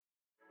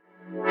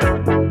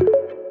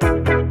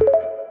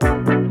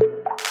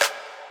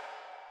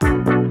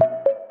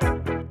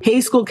Hey,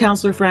 school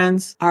counselor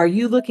friends, are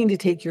you looking to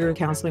take your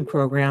counseling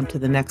program to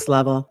the next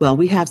level? Well,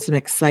 we have some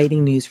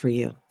exciting news for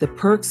you. The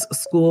Perks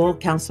School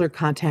Counselor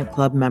Content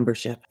Club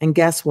membership. And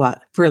guess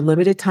what? For a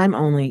limited time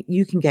only,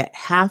 you can get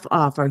half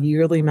off our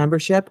yearly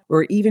membership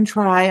or even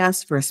try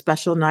us for a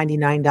special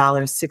 $99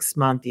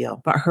 6-month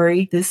deal. But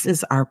hurry, this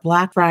is our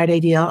Black Friday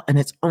deal and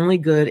it's only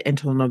good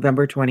until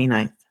November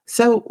 29th.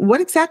 So,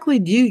 what exactly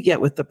do you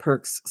get with the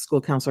Perks School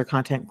Counselor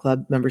Content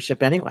Club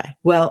membership anyway?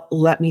 Well,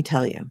 let me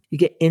tell you. You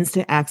get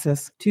instant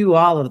access to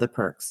all of the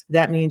perks.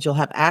 That means you'll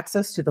have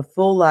access to the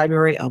full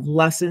library of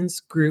lessons,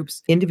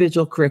 groups,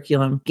 individual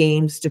curriculum,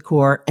 games,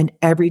 decor, and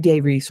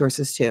everyday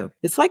resources too.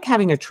 It's like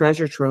having a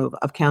treasure trove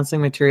of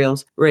counseling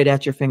materials right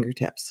at your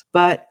fingertips.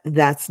 But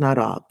that's not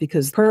all,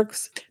 because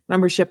Perks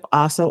membership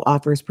also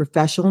offers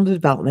professional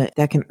development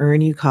that can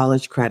earn you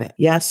college credit.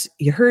 Yes,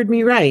 you heard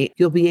me right.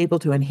 You'll be able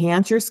to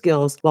enhance your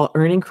skills while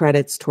earning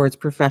credits towards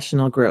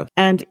professional growth.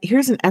 And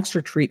here's an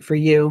extra treat for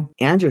you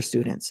and your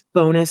students.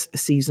 Bonus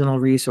seasonal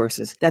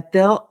resources that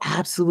they'll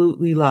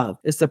absolutely love.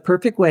 It's the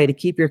perfect way to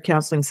keep your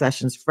counseling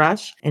sessions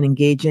fresh and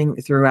engaging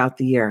throughout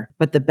the year.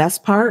 But the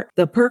best part,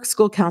 the Perks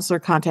School Counselor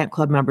Content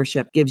Club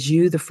membership gives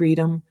you the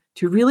freedom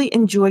to really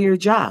enjoy your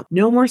job.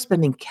 No more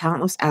spending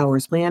countless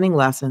hours planning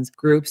lessons,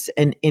 groups,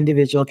 and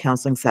individual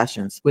counseling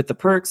sessions. With the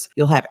perks,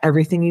 you'll have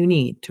everything you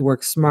need to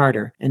work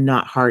smarter and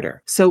not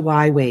harder. So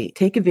why wait?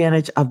 Take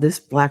advantage of this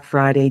Black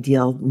Friday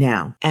deal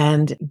now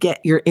and get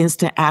your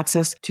instant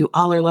access to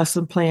all our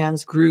lesson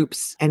plans,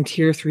 groups, and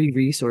Tier 3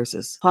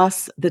 resources.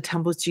 Plus, the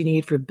templates you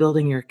need for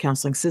building your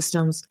counseling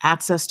systems,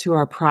 access to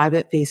our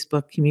private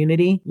Facebook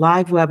community,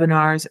 live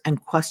webinars,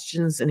 and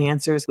questions and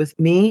answers with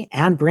me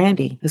and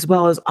Brandy, as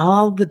well as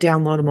all the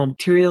downloadable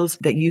materials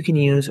that you can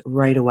use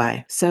right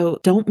away. So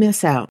don't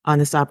miss out on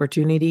this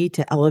opportunity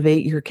to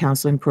elevate your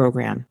counseling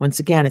program. Once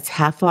again, it's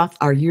half off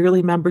our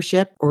yearly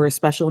membership or a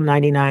special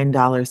 $99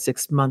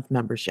 6-month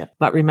membership.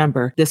 But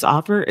remember, this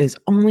offer is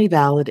only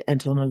valid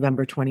until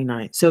November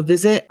 29th. So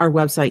visit our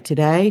website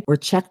today or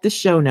check the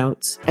show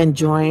notes and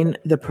join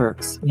the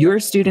perks.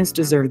 Your students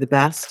deserve the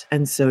best,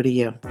 and so do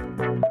you.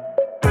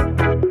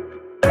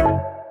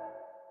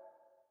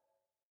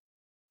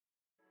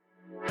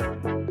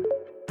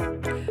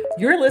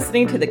 You're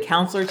listening to the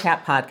Counselor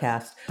Chat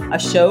Podcast, a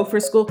show for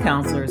school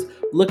counselors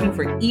looking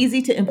for easy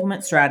to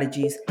implement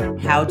strategies,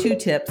 how-to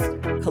tips,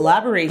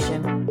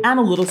 collaboration, and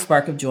a little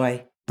spark of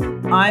joy.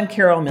 I'm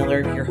Carol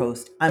Miller, your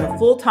host. I'm a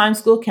full-time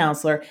school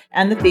counselor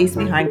and the face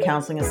behind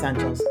Counseling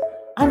Essentials.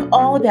 I'm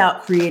all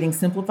about creating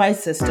simplified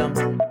systems,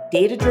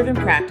 data-driven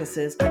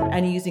practices,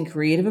 and using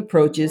creative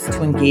approaches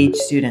to engage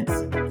students.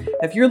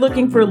 If you're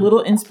looking for a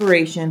little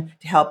inspiration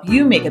to help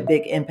you make a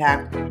big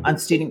impact on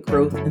student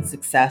growth and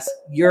success,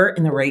 you're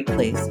in the right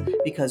place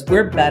because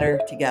we're better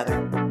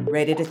together.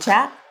 Ready to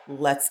chat?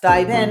 Let's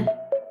dive in.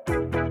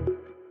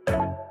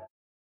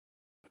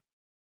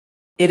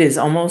 It is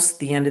almost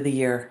the end of the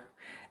year.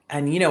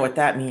 And you know what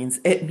that means.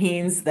 It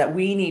means that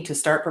we need to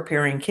start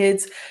preparing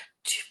kids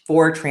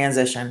for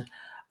transition.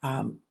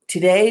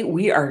 Today,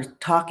 we are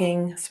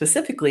talking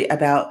specifically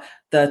about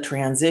the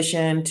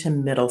transition to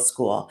middle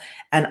school.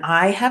 And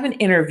I have an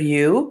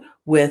interview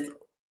with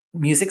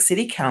Music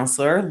City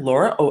counselor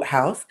Laura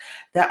Oathout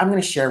that I'm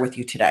going to share with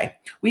you today.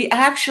 We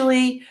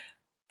actually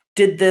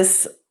did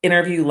this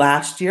interview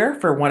last year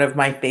for one of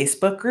my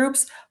Facebook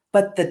groups,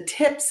 but the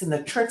tips and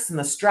the tricks and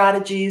the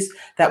strategies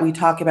that we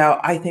talk about,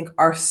 I think,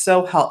 are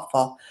so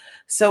helpful.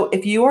 So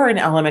if you are an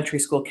elementary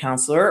school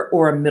counselor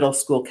or a middle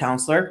school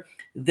counselor,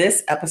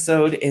 this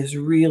episode is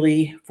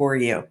really for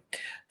you.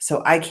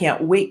 So I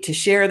can't wait to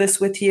share this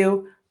with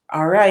you.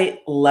 All right,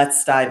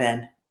 let's dive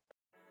in.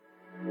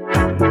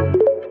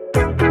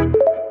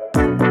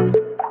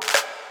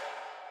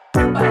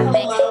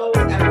 Hello,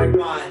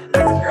 everyone.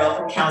 This is Carol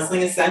from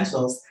Counseling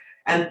Essentials.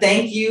 And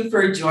thank you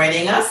for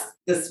joining us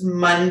this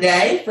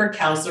Monday for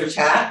Counselor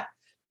Chat.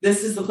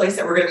 This is the place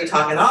that we're going to be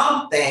talking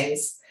all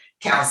things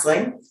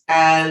counseling.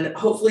 And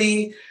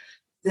hopefully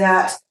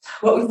that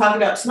what we talk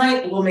about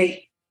tonight will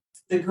make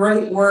the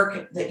great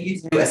work that you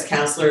do as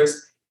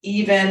counselors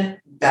even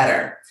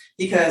better.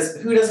 Because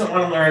who doesn't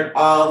want to learn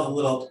all the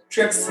little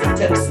tricks and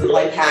tips and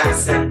life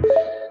hacks and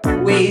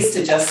ways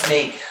to just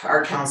make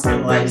our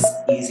counseling lives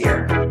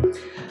easier.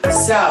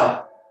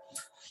 So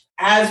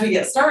as we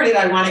get started,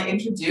 I want to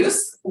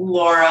introduce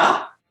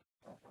Laura.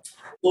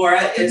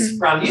 Laura is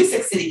from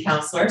Music City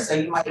Counselor, so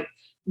you might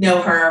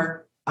know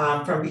her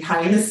from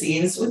behind the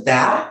scenes with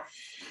that.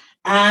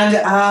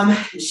 And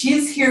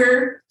she's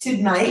here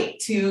tonight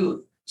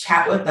to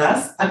chat with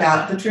us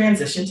about the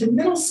transition to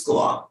middle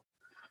school.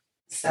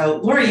 So,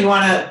 Laura, you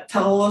want to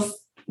tell us,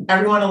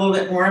 everyone, a little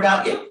bit more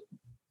about you?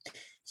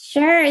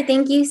 Sure.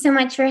 Thank you so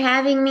much for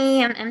having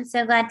me. I'm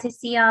so glad to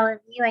see all of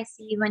you. I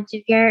see a bunch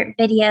of your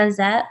videos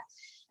up.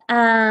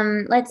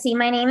 Let's see.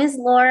 My name is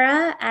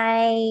Laura.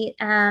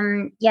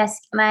 Yes,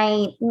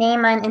 my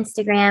name on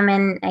Instagram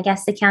and I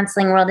guess the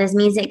counseling world is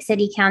Music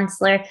City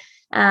Counselor.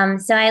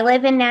 So I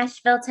live in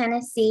Nashville,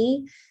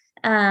 Tennessee.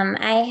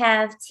 I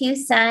have two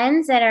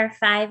sons that are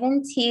 5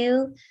 and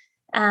 2.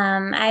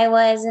 I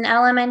was an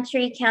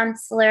elementary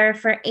counselor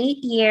for 8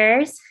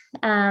 years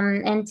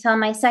until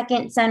my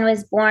second son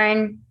was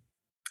born.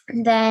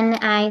 Then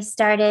I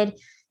started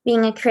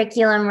being a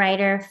curriculum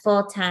writer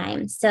full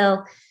time.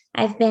 So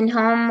I've been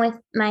home with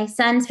my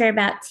sons for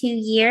about 2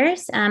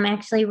 years.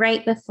 Actually,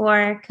 right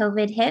before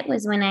COVID hit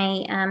was when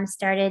I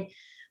started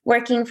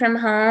working from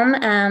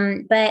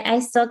home. But I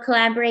still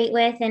collaborate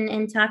with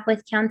and talk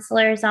with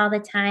counselors all the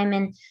time,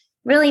 and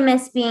really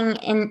miss being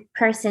in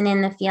person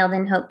in the field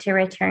and hope to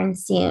return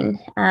soon.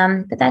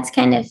 But that's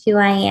kind of who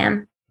I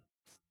am.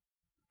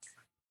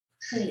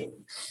 Great.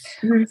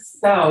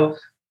 So,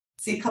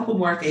 see a couple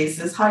more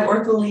faces. Hi,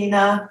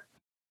 Ortholina.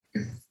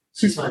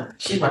 She's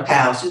my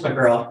pal. She's my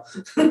girl.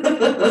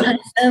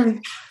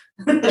 Awesome.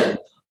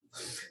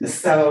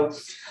 So,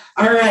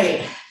 all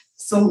right.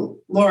 So,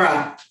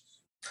 Laura,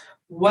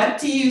 what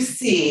do you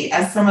see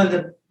as some of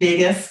the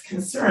biggest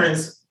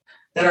concerns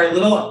that our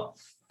little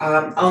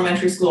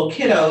elementary school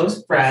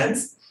kiddos,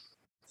 friends,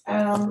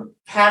 have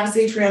as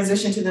they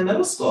transition to the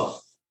middle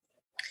school?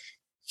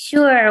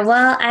 Sure.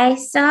 Well, I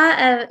saw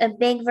a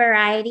big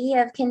variety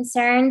of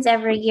concerns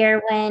every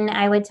year when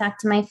I would talk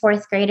to my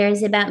fourth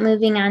graders about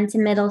moving on to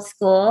middle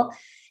school.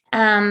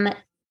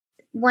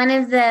 One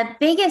of the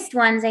biggest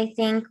ones, I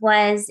think,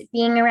 was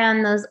being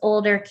around those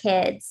older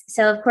kids.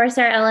 So, of course,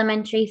 our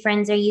elementary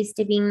friends are used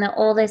to being the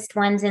oldest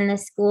ones in the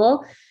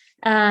school.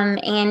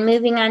 And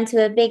moving on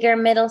to a bigger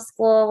middle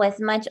school with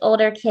much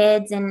older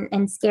kids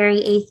and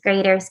scary eighth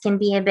graders can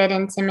be a bit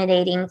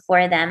intimidating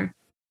for them.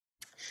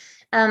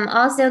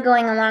 Also,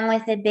 going along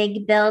with a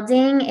big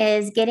building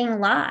is getting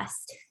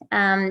lost.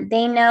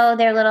 They know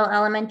their little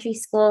elementary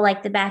school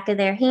like the back of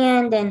their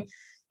hand, and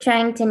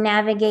trying to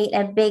navigate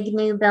a big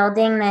new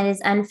building that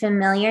is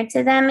unfamiliar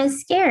to them is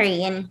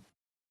scary. And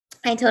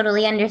I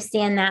totally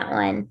understand that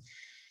one.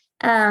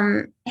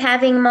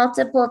 Having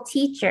multiple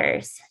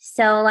teachers.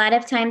 So, a lot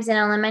of times in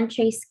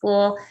elementary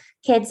school,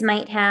 kids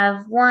might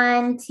have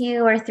 1,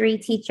 2, or 3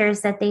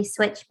 teachers that they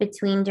switch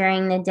between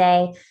during the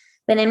day.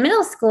 But in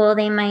middle school,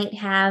 they might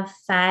have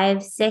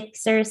 5,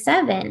 6, or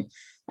 7.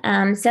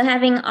 So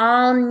having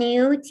all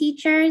new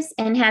teachers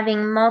and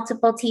having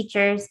multiple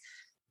teachers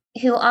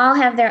who all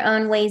have their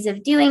own ways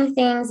of doing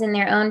things and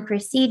their own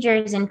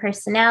procedures and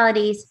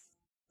personalities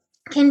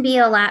can be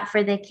a lot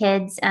for the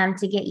kids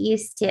to get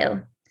used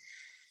to.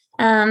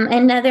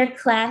 Another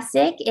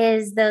classic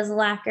is those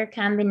locker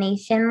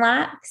combination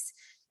locks.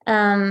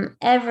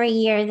 Every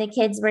year the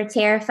kids were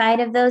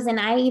terrified of those, and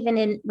I even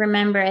didn't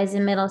remember as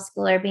a middle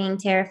schooler being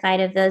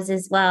terrified of those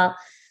as well.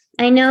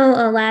 I know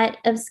a lot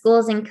of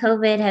schools in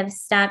COVID have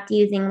stopped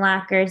using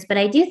lockers, but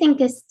I do think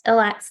a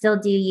lot still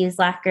do use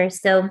lockers.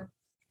 So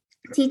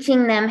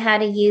teaching them how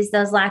to use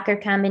those locker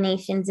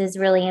combinations is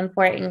really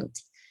important.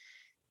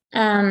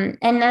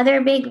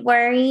 Another big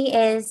worry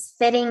is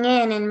fitting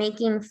in and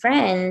making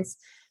friends.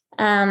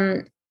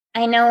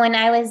 I know when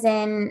I was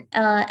in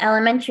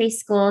elementary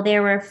school,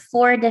 there were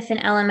 4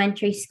 different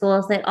elementary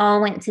schools that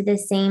all went to the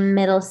same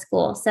middle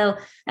school. So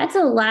that's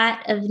a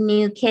lot of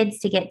new kids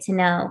to get to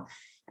know.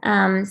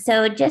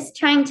 So just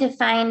trying to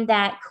find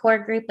that core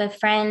group of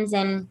friends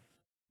and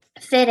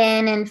fit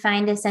in and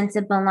find a sense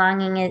of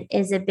belonging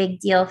is a big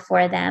deal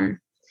for them.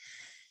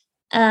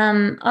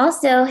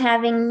 Also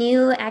having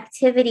new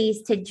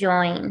activities to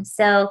join.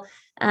 So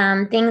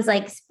things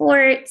like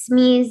sports,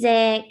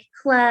 music,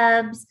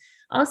 clubs,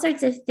 all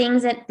sorts of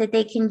things that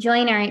they can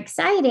join are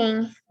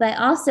exciting, but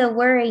also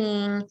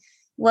worrying,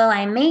 will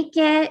I make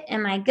it?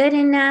 Am I good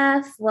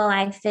enough? Will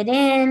I fit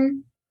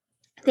in?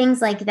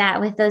 Things like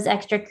that with those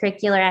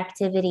extracurricular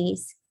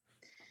activities.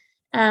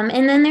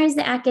 And then there's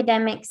the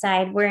academic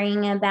side,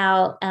 worrying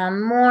about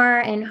more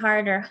and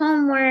harder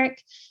homework,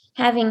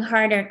 having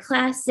harder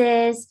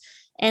classes,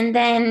 and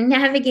then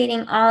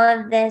navigating all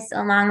of this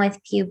along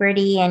with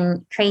puberty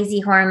and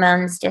crazy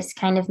hormones just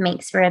kind of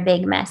makes for a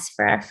big mess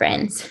for our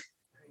friends.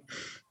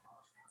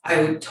 I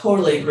would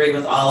totally agree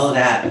with all of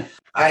that.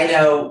 I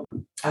know,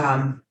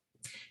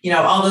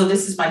 although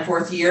this is my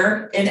 4th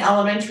year in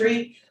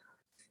elementary,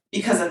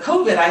 because of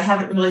COVID, I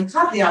haven't really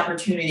had the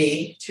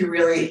opportunity to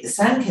really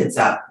send kids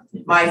up.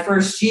 My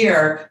first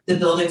year, the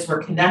buildings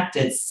were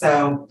connected.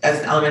 So as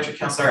an elementary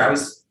counselor, I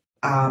was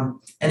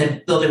in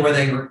a building where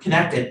they were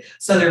connected.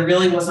 So there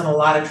really wasn't a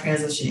lot of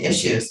transition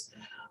issues.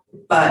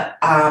 But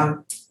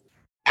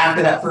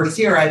after that first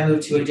year, I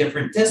moved to a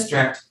different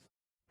district.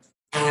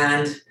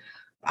 And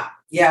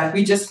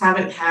we just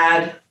haven't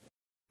had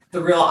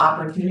the real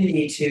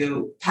opportunity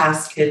to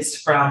pass kids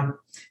from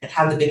and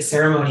have the big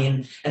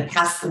ceremony and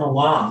pass them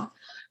along.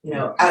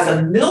 As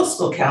a middle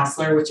school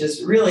counselor, which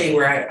is really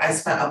where I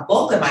spent a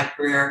bulk of my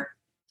career,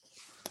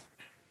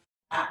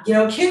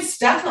 kids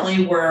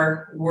definitely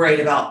were worried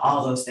about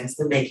all those things,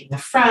 the making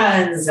of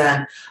friends,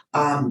 and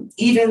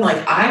even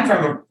like I'm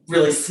from a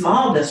really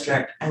small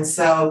district. And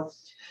so,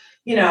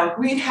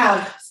 we'd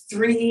have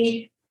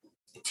 3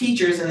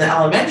 teachers in the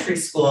elementary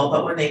school,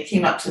 but when they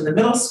came up to the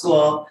middle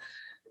school,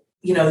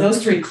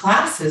 those 3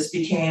 classes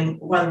became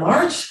one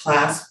large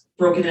class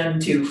broken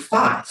into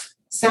 5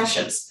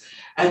 sections.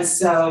 And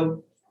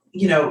so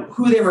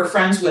who they were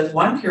friends with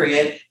one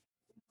period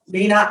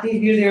may not be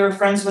who they were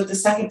friends with the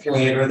second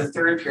period or the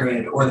third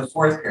period or the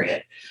fourth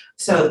period.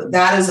 So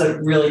that is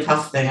a really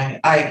tough thing.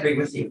 I agree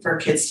with you for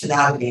kids to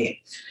navigate,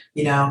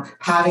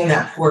 having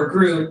that core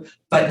group,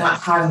 but not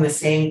having the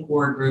same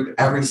core group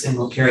every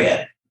single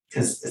period,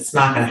 because it's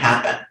not going to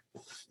happen.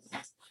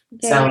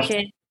 Very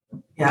true.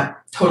 Yeah,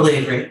 totally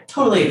agree.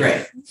 Totally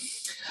agree.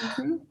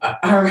 Mm-hmm.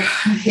 All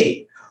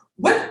right.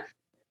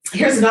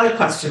 Here's another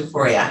question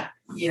for you.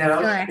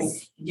 Sure.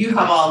 You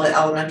have all the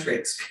elementary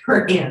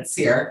experience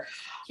here.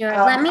 Sure.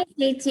 Let me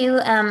say too,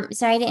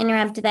 sorry to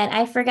interrupt that.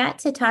 I forgot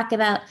to talk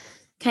about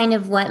kind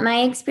of what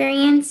my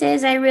experience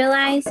is, I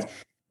realized.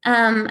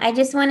 I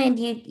just wanted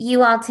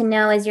you all to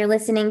know, as you're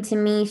listening to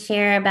me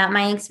share about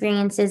my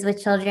experiences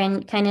with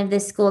children, kind of the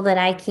school that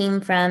I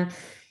came from.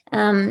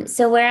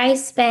 So where I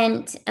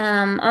spent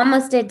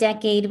almost a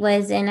decade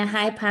was in a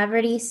high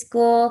poverty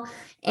school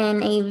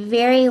in a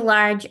very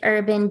large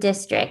urban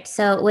district.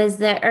 So it was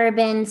the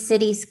urban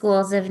city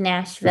schools of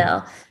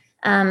Nashville.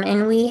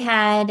 And we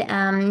had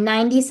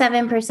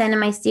 97% of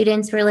my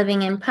students were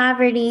living in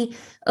poverty.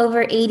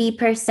 Over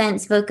 80%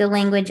 spoke a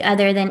language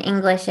other than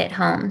English at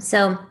home.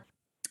 So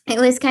it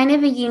was kind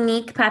of a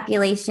unique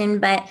population,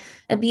 but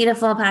a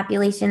beautiful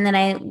population that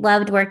I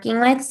loved working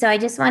with. So I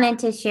just wanted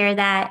to share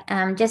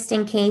that just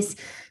in case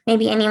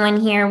maybe anyone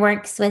here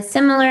works with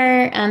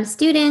similar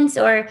students,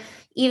 or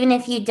even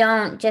if you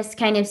don't, just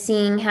kind of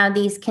seeing how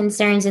these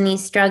concerns and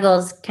these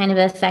struggles kind of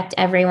affect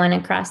everyone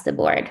across the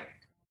board.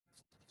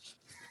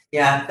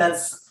 Yeah,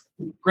 that's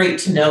great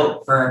to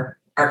note for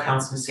our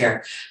counselors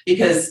here,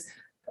 because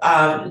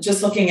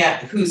just looking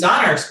at who's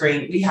on our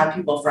screen, we have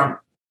people from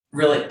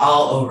really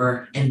all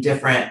over in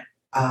different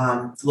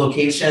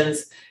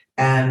locations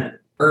and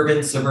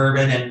urban,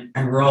 suburban,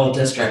 and rural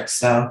districts.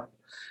 So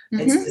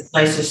it's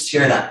nice to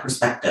share that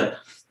perspective.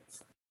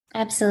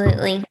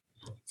 Absolutely.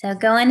 So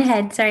go on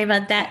ahead. Sorry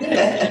about that.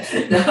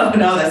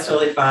 No, that's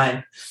really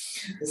fine.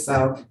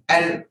 So,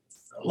 and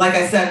like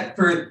I said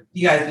for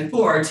you guys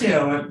before too,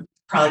 I'll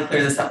probably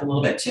clear this up a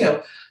little bit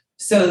too.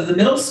 So the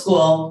middle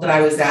school that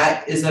I was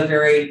at is a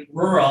very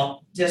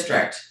rural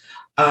district,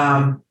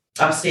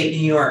 upstate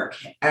New York.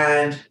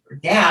 And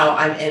now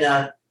I'm in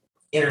a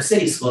inner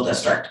city school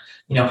district,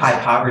 high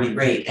poverty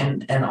rate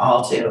and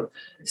all too.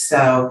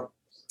 So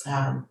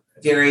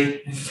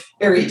very,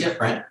 very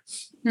different.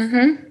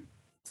 Mm-hmm.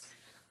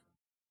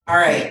 All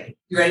right.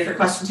 You ready for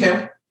question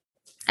 2?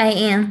 I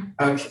am.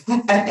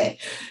 Okay.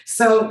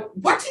 So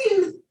what do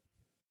you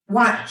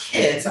want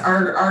kids,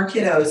 our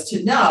kiddos,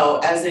 to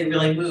know as they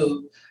really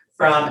move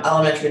from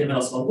elementary to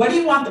middle school? What do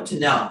you want them to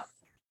know?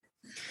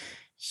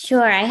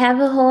 Sure. I have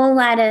a whole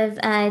lot of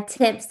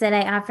tips that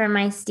I offer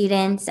my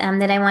students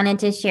that I wanted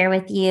to share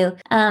with you.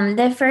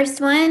 The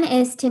first one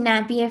is to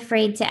not be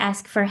afraid to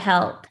ask for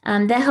help.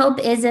 The help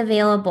is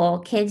available.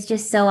 Kids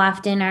just so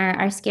often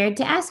are scared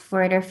to ask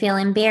for it or feel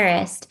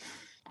embarrassed.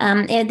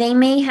 They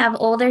may have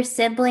older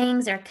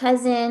siblings or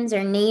cousins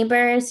or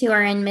neighbors who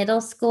are in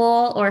middle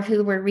school or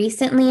who were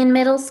recently in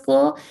middle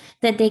school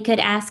that they could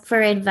ask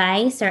for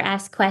advice or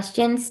ask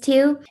questions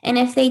to. And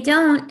if they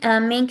don't,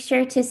 make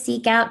sure to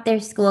seek out their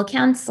school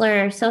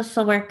counselor,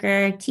 social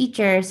worker,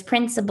 teachers,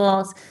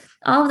 principals,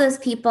 all those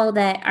people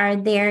that are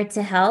there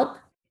to help.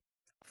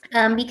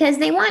 Because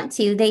they want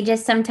to. They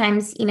just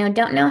sometimes,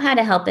 don't know how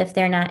to help if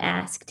they're not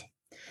asked.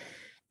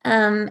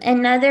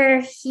 Another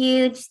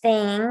huge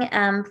thing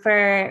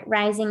for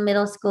rising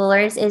middle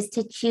schoolers is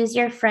to choose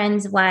your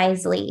friends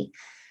wisely.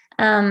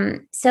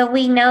 So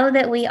we know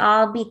that we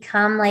all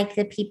become like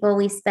the people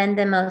we spend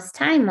the most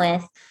time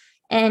with.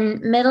 And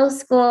middle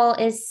school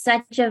is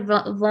such a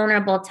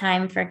vulnerable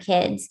time for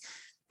kids.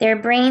 Their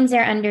brains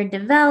are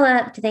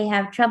underdeveloped. They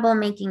have trouble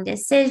making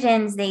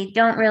decisions. They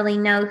don't really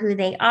know who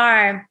they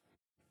are.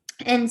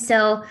 And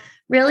so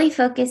really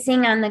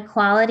focusing on the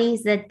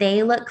qualities that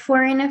they look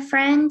for in a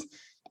friend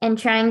and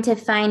trying to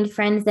find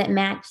friends that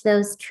match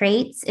those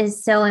traits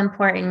is so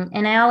important.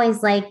 And I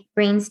always like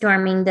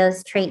brainstorming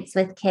those traits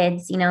with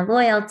kids,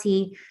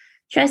 loyalty,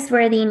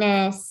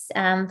 trustworthiness,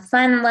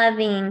 fun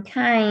loving,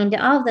 kind,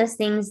 all of those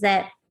things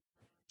that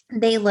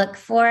they look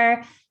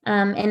for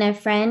in a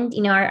friend,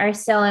 are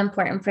so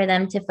important for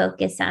them to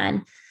focus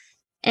on.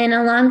 And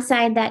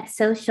alongside that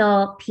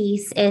social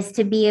piece is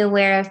to be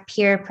aware of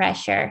peer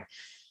pressure.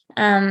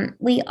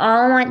 We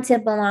all want to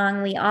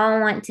belong. We all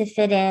want to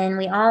fit in.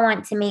 We all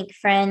want to make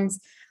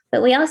friends,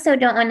 but we also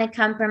don't want to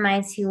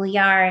compromise who we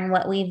are and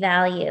what we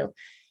value.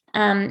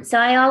 So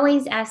I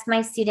always ask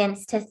my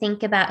students to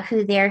think about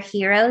who their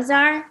heroes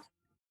are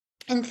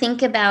and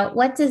think about,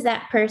 what does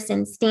that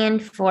person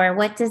stand for?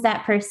 What does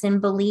that person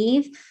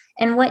believe?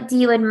 And what do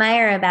you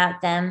admire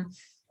about them?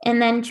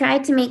 And then try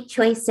to make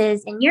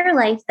choices in your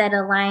life that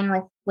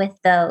align with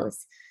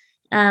those.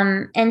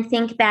 And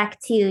think back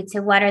to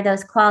what are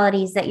those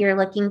qualities that you're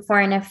looking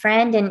for in a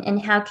friend,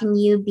 and how can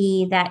you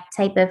be that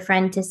type of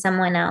friend to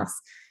someone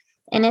else?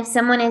 And if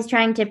someone is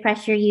trying to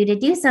pressure you to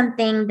do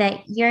something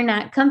that you're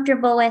not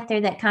comfortable with or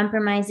that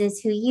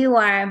compromises who you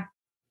are,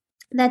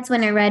 that's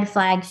when a red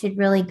flag should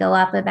really go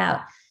up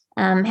about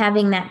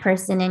having that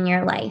person in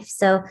your life.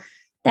 So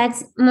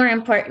that's more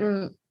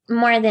important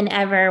more than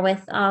ever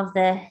with all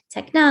the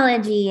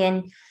technology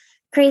and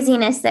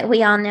craziness that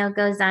we all know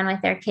goes on with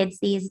our kids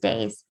these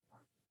days.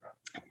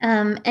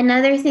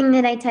 Another thing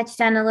that I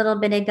touched on a little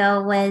bit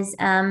ago was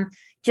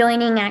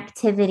joining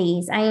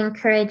activities. I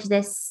encourage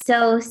this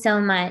so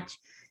much.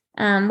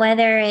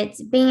 Whether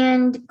it's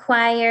band,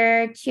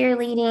 choir,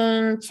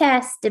 cheerleading,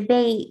 chess,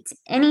 debate,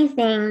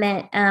 anything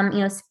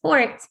that,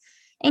 sports,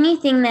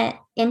 anything that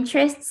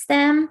interests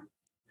them,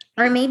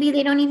 or maybe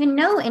they don't even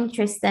know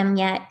interests them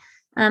yet.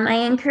 I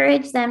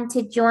encourage them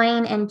to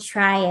join and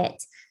try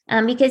it.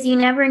 Because you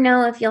never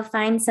know if you'll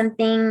find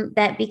something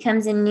that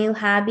becomes a new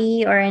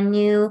hobby or a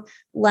new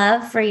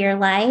love for your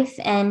life.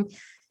 And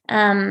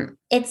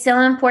it's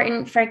so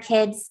important for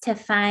kids to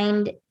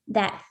find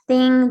that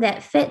thing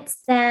that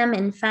fits them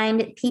and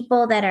find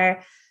people that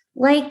are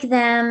like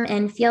them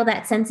and feel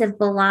that sense of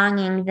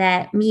belonging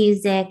that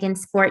music and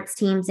sports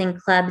teams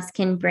and clubs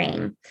can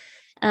bring.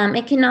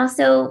 It can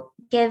also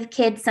give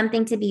kids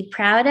something to be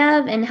proud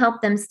of and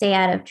help them stay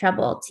out of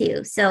trouble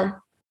too. So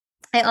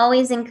I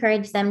always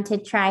encourage them to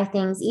try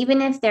things,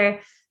 even if their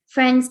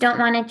friends don't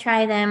want to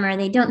try them or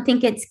they don't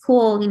think it's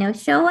cool,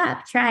 show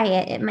up, try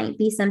it. It might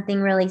be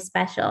something really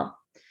special.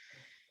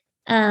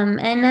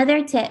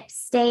 Another tip,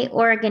 stay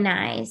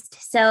organized.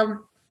 So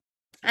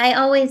I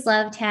always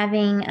loved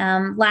having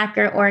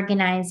locker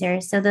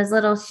organizers. So those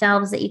little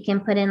shelves that you can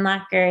put in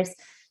lockers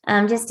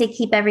just to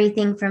keep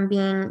everything from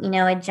being,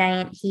 a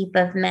giant heap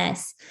of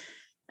mess.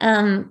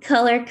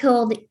 Color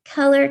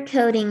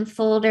coding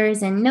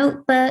folders and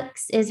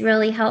notebooks is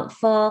really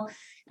helpful.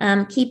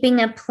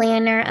 Keeping a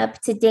planner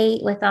up to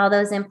date with all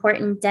those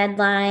important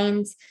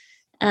deadlines.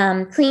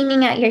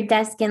 Cleaning out your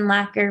desk and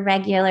locker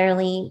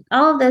regularly.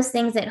 All of those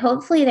things that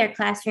hopefully their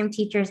classroom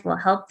teachers will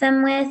help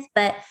them with,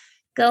 but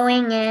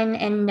going in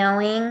and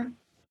knowing,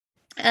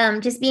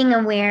 just being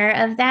aware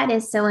of that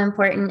is so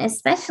important,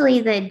 especially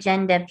the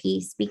agenda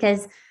piece,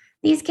 because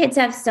these kids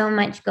have so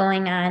much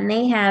going on.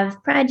 They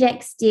have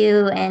projects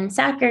due and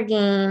soccer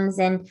games,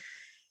 and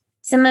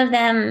some of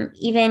them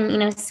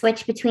even,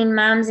 switch between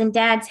mom's and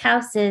dad's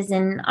houses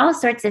and all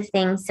sorts of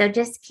things. So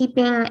just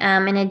keeping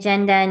an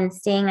agenda and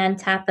staying on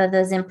top of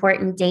those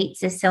important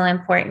dates is so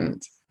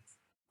important.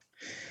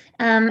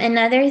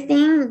 Another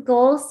thing,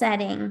 goal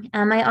setting.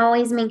 I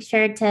always make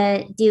sure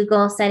to do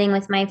goal setting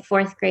with my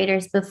fourth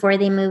graders before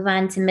they move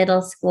on to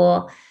middle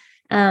school.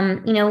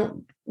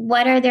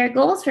 What are their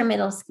goals for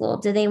middle school?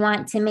 Do they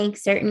want to make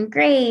certain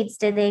grades?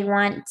 Do they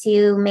want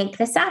to make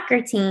the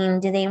soccer team?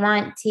 Do they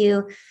want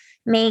to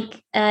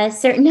make a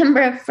certain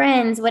number of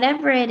friends?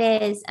 Whatever it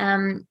is,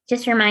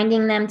 just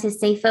reminding them to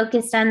stay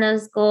focused on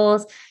those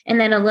goals, and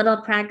then a little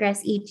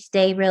progress each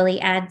day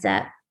really adds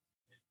up.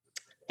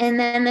 And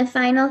then the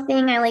final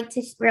thing I like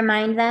to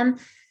remind them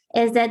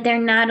is that they're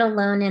not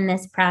alone in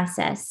this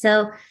process.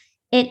 So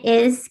it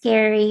is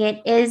scary.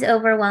 It is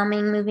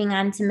overwhelming moving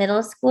on to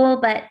middle school.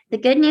 But the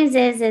good news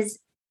is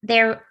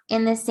they're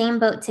in the same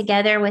boat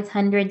together with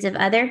hundreds of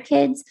other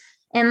kids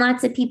and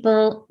lots of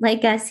people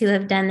like us who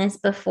have done this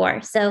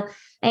before. So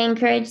I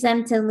encourage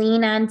them to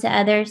lean on to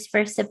others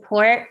for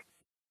support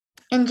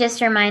and just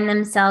remind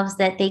themselves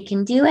that they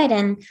can do it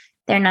and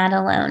they're not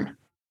alone.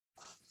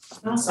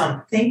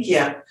 Awesome. Thank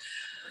you.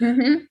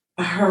 Mm-hmm.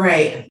 All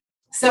right.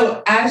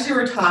 So as you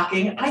were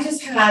talking, I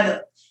just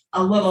had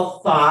a little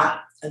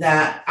thought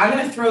that I'm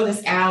going to throw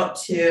this out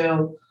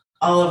to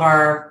all of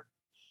our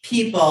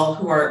people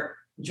who are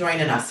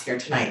joining us here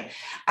tonight.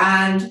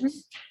 And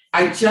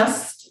I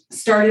just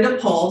started a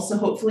poll, so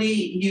hopefully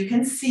you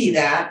can see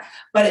that.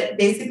 But it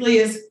basically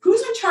is,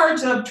 who's in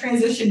charge of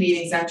transition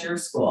meetings at your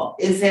school?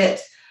 Is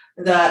it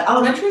the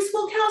elementary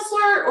school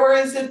counselor or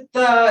is it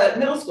the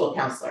middle school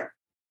counselor?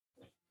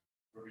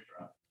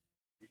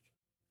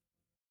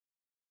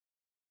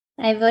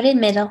 I voted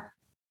middle.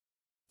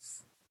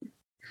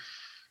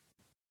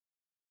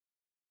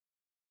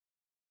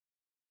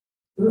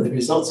 Ooh, the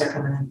results are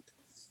coming in.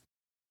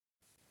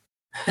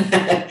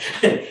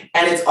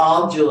 And it's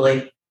all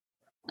Julie.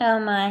 Oh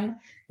my.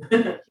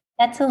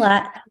 That's a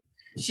lot.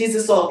 She's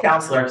the sole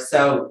counselor,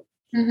 so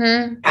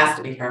has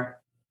to be her.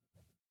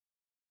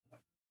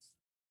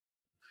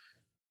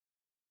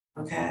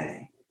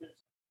 Okay.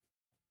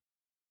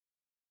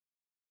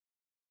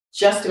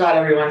 Just about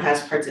everyone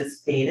has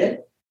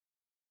participated.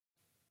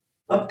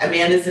 Oh,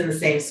 Amanda's in the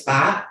same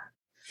spot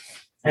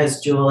as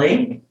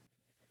Julie.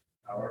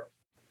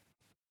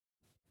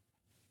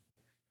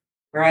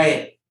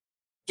 Right.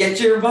 Get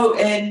your vote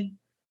in.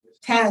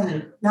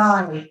 10,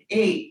 9,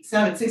 8,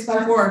 7, 6,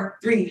 5, 4,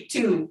 3,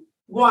 2,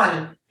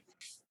 1.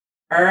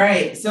 All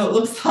right. So it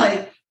looks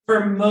like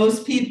for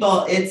most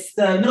people, it's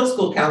the middle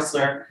school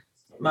counselor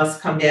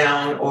must come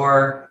down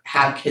or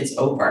have kids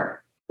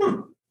over.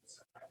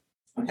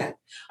 Okay.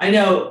 I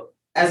know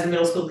as a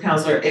middle school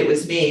counselor, it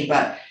was me,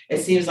 but it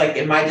seems like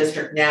in my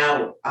district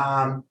now,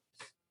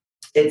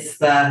 it's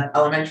the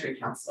elementary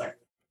counselor.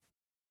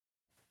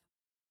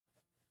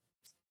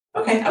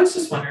 Okay, I was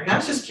just wondering. I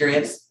was just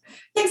curious.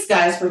 Thanks,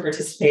 guys, for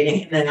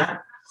participating in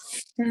that.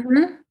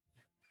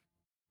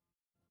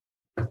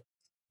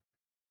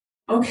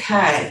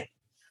 Okay.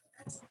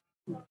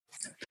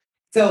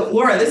 So,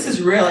 Laura, this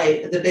is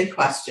really the big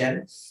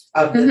question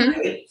of the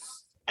night.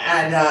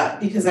 And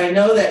because I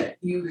know that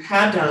you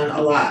have done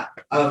a lot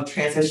of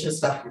transition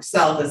stuff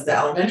yourself as the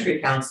elementary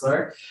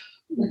counselor.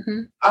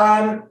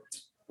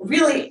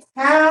 Really,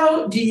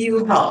 how do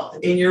you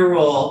help in your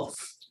role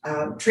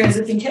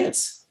transition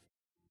kids?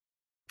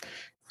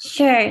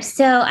 Sure.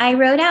 So I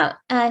wrote out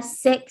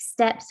 6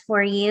 steps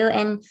for you.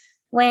 And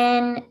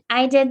when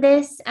I did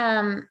this,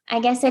 I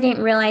guess I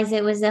didn't realize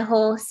it was a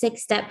whole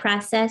 6-step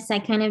process. I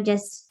kind of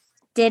just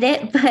did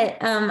it, but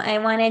I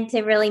wanted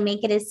to really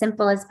make it as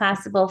simple as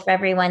possible for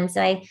everyone.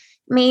 So I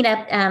made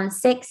up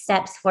 6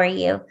 steps for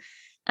you.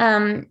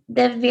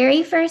 The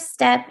very first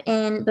step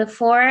in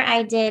before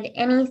I did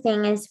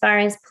anything as far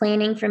as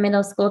planning for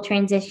middle school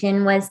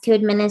transition was to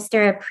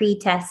administer a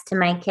pre-test to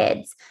my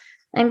kids.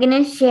 I'm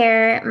going to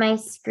share my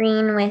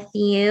screen with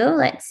you.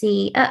 Let's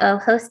see.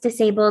 Host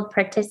disabled,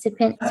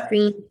 participant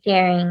screen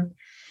sharing.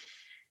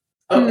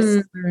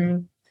 Okay.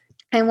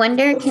 I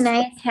wonder, can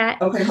I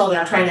attach? Okay, hold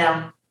on, try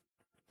now.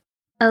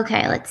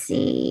 Okay, let's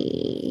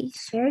see.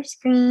 Share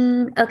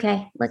screen.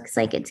 Okay, looks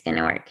like it's going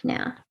to work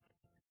now.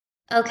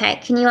 Okay,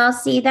 can you all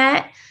see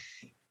that?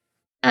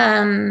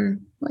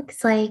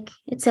 Looks like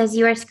it says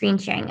you are screen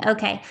sharing.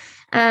 Okay.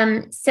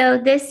 So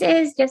this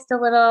is just a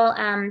little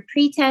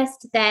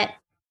pre-test that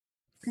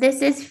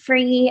this is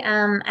free.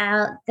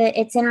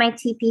 It's in my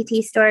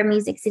TPT store,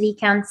 Music City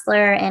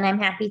Counselor, and I'm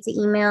happy to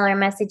email or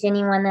message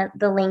anyone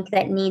the link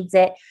that needs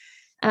it.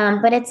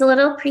 But it's a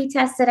little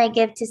pre-test that I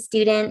give to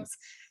students.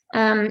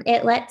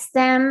 It lets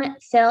them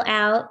fill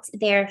out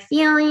their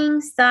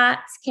feelings,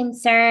 thoughts,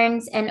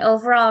 concerns, and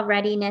overall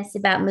readiness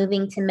about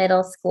moving to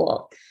middle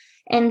school.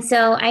 And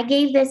so I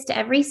gave this to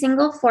every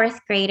single 4th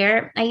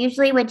grader. I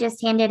usually would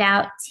just hand it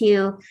out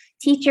to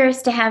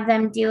teachers to have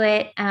them do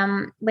it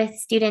with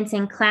students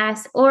in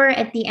class, or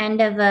at the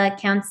end of a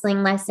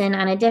counseling lesson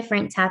on a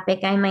different topic.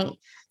 I might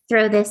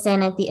throw this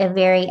in at the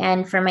very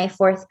end for my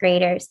 4th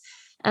graders.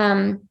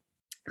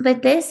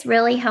 But this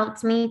really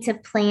helped me to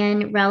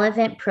plan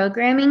relevant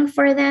programming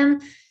for them,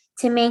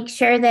 to make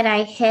sure that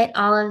I hit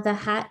all of the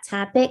hot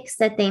topics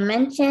that they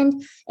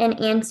mentioned and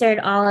answered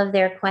all of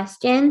their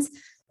questions.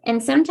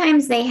 And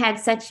sometimes they had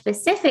such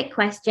specific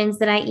questions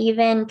that I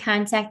even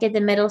contacted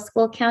the middle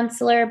school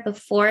counselor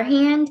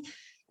beforehand,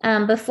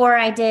 before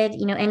I did,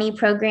 any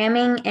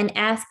programming, and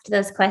asked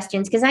those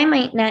questions, because I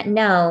might not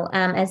know,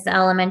 as the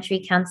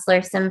elementary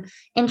counselor, some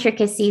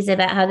intricacies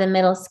about how the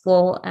middle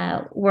school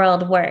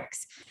world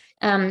works.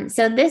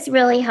 So this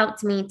really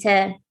helped me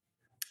to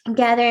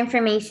gather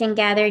information,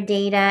 gather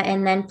data,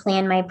 and then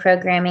plan my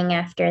programming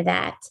after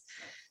that.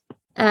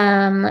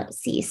 Let's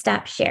see,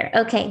 stop share.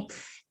 Okay.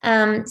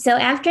 So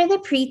after the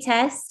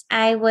pre-test,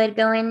 I would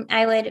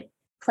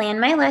plan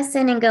my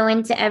lesson and go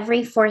into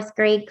every 4th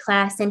grade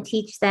class and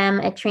teach them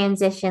a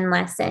transition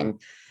lesson.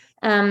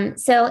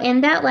 So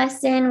in that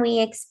lesson, we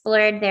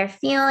explored their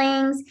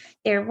feelings,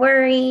 their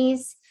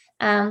worries.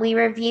 We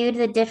reviewed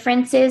the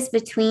differences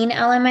between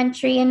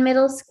elementary and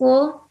middle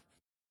school.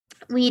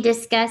 We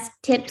discussed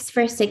tips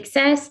for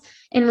success,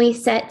 and we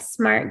set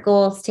SMART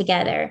goals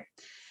together.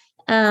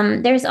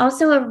 There's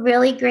also a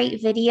really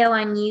great video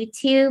on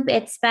YouTube.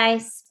 It's by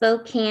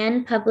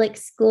Spokane Public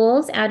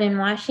Schools out in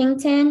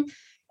Washington,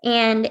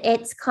 and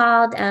it's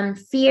called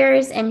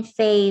Fears and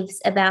Faves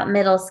About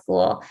Middle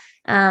School.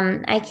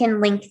 I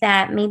can link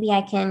that. Maybe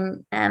I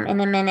can, in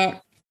a minute,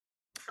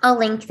 I'll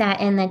link that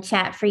in the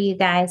chat for you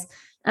guys.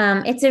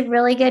 It's a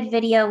really good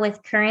video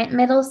with current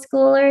middle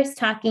schoolers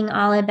talking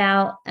all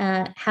about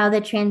how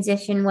the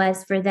transition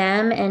was for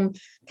them and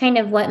kind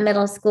of what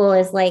middle school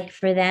is like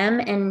for them.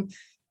 And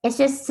it's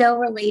just so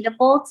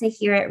relatable to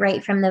hear it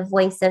right from the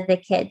voice of the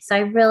kids. So I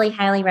really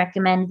highly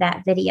recommend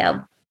that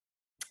video.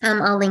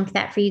 I'll link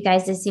that for you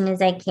guys as soon as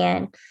I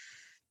can.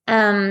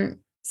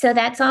 So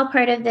that's all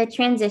part of the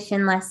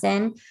transition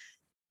lesson.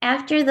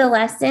 After the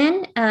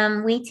lesson,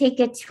 we take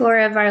a tour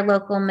of our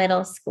local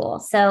middle school.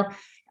 So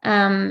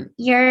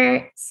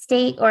your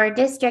state or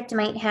district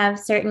might have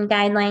certain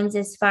guidelines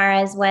as far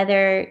as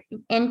whether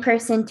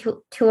in-person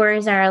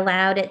tours are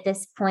allowed at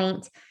this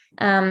point.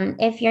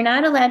 If you're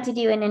not allowed to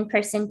do an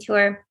in-person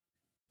tour,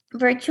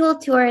 virtual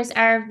tours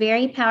are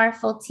very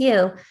powerful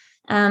too.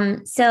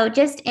 So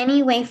just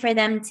any way for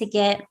them to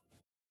get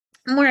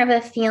more of a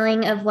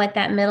feeling of what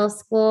that middle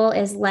school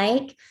is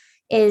like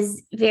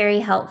is very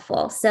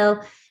helpful.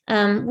 So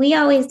we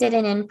always did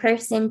an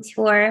in-person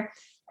tour.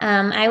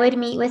 I would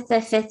meet with the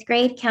 5th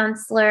grade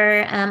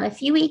counselor a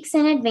few weeks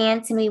in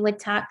advance, and we would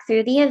talk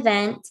through the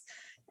event.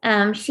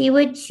 She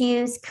would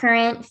choose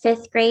current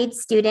 5th grade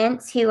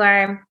students who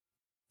are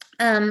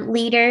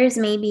leaders,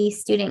 maybe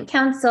student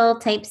council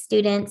type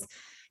students,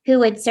 who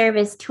would serve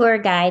as tour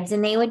guides,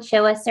 and they would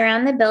show us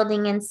around the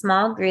building in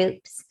small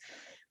groups.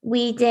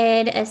 We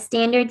did a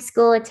standard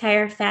school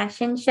attire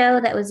fashion show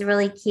that was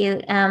really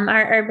cute.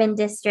 Our urban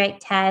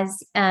district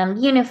has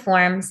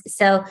uniforms,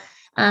 so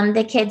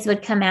the kids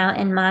would come out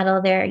and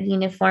model their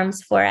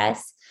uniforms for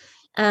us.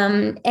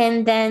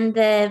 And then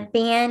the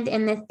band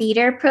and the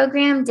theater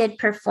program did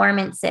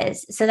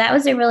performances. So that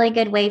was a really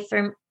good way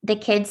for the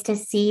kids to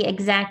see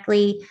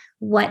exactly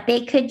what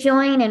they could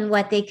join and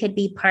what they could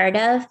be part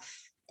of.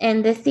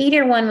 And the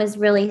theater one was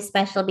really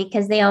special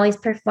because they always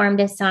performed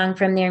a song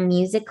from their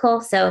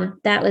musical. So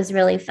that was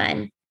really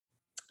fun.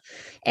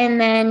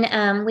 And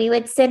then we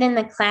would sit in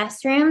the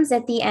classrooms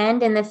at the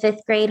end in the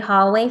fifth grade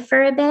hallway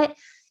for a bit.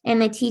 And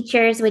the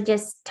teachers would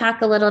just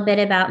talk a little bit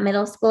about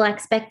middle school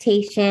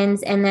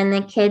expectations. And then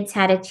the kids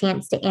had a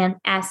chance to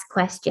ask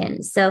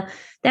questions. So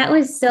that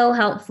was so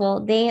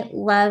helpful. They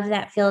loved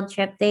that field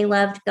trip. They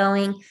loved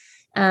going.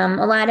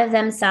 A lot of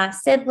them saw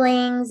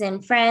siblings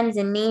and friends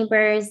and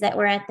neighbors that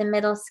were at the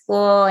middle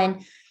school.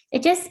 And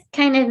it just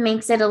kind of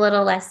makes it a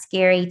little less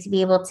scary to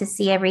be able to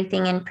see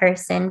everything in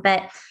person.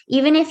 But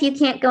even if you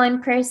can't go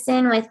in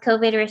person with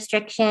COVID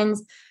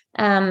restrictions,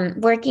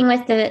 working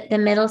with the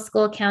middle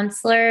school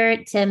counselor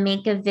to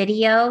make a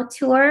video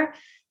tour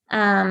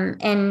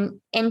and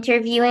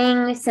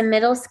interviewing some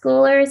middle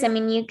schoolers. I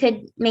mean, you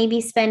could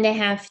maybe spend a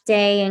half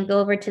day and go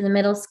over to the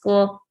middle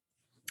school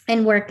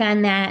and work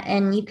on that,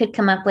 and you could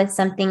come up with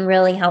something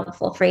really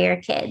helpful for your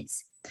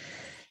kids.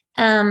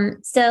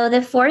 So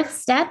the fourth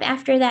step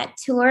after that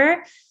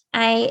tour,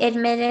 I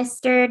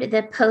administered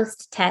the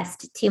post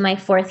test to my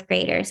fourth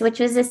graders, which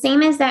was the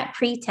same as that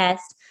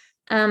pre-test,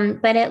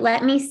 but it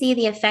let me see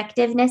the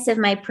effectiveness of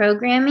my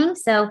programming.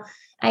 So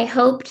I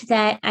hoped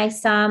that I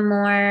saw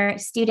more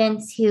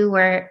students who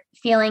were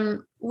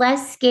feeling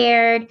less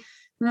scared,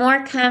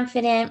 more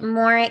confident,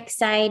 more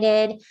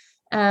excited.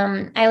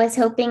 I was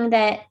hoping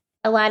that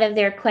a lot of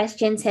their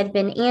questions had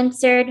been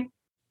answered.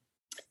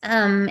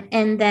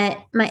 And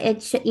that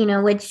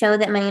would show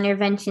that my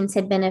interventions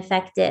had been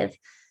effective.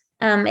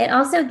 It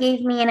also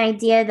gave me an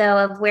idea, though,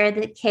 of where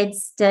the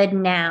kids stood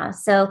now.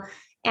 So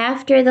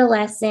after the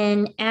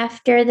lesson,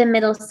 after the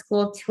middle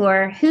school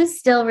tour, who's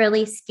still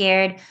really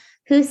scared?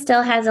 Who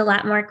still has a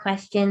lot more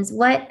questions?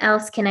 What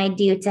else can I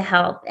do to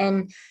help?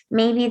 And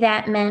maybe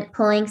that meant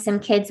pulling some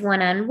kids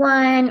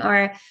one-on-one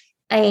or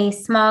a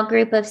small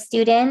group of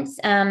students,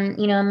 a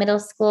middle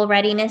school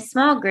readiness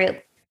small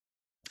group.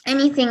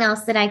 Anything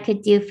else that I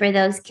could do for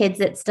those kids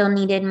that still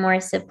needed more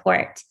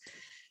support.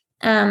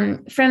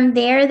 From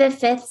there, the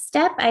fifth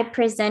step, I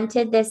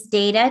presented this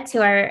data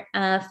to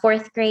our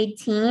fourth grade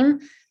team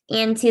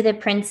and to the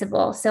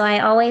principal. So I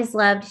always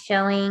loved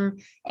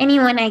showing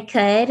anyone I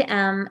could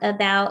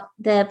about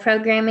the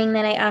programming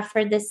that I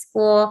offered the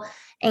school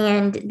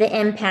and the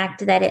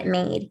impact that it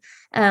made.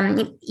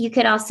 You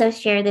could also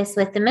share this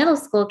with the middle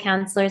school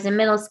counselors and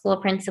middle school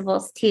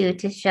principals too,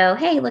 to show,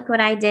 hey, look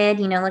what I did,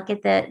 look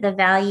at the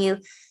value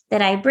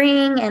that I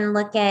bring and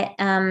look at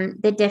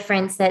the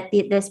difference that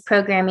this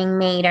programming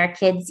made our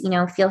kids,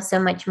 feel so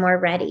much more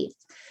ready.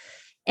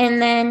 And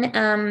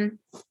then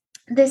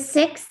the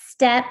sixth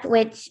step,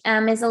 which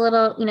is a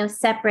little,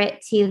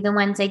 separate to the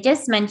ones I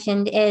just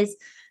mentioned, is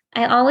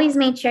I always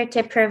made sure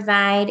to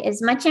provide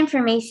as much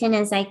information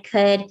as I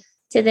could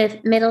to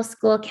the middle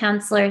school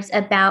counselors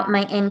about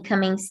my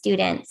incoming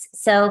students.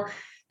 So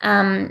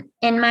in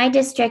my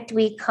district,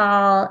 we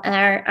call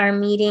our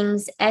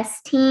meetings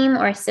S-team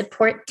or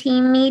support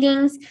team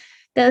meetings.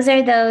 Those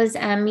are those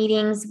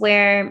meetings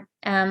where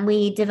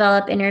we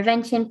develop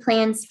intervention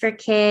plans for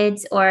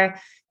kids, or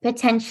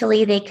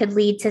potentially they could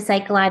lead to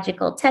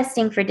psychological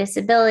testing for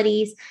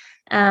disabilities.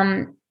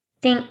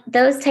 Think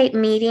those type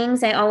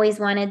meetings, I always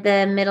wanted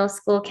the middle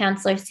school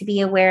counselors to be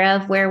aware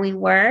of where we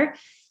were.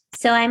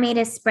 So I made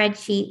a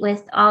spreadsheet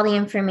with all the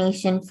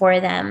information for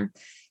them.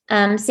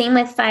 Same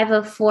with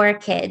 504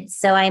 kids.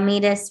 So I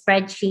made a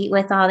spreadsheet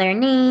with all their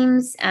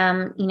names,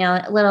 a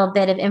little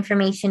bit of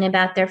information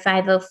about their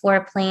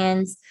 504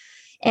 plans,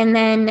 and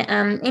then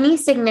any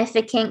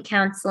significant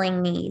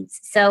counseling needs.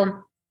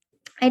 So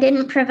I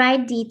didn't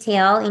provide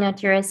detail,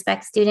 to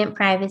respect student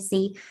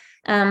privacy,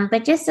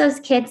 but just those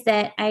kids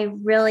that I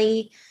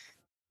really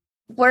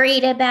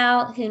worried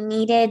about, who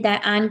needed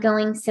that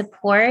ongoing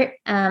support.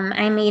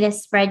 I made a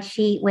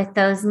spreadsheet with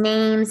those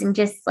names and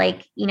just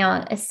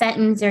a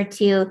sentence or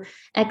two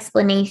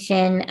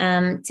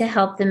explanation to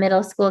help the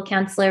middle school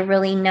counselor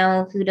really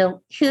know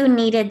who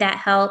needed that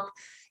help,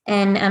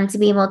 and to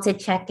be able to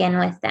check in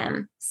with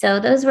them. So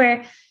those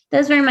were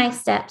my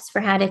steps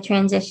for how to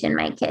transition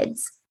my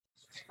kids.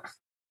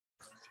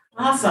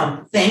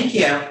 Awesome. Thank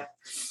you.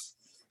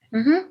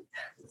 Mm-hmm.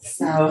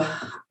 So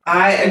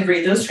I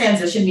agree. Those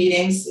transition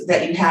meetings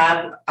that you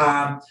have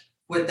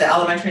with the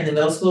elementary and the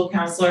middle school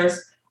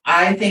counselors,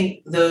 I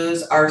think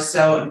those are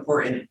so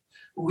important.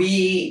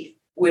 We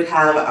would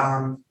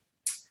have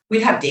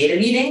we'd have data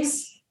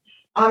meetings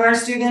on our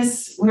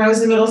students when I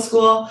was in middle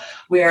school,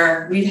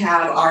 where we'd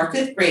have our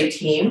fifth grade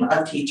team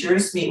of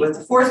teachers meet with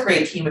the fourth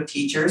grade team of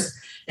teachers.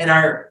 In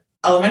our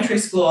elementary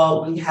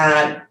school, we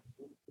had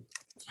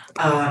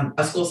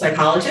a school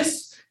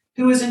psychologist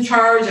who was in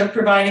charge of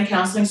providing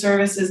counseling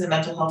services and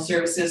mental health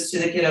services to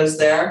the kiddos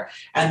there.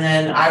 And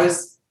then I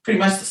was pretty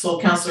much the sole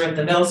counselor at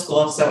the middle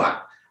school. So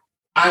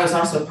I was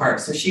also a part.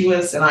 So she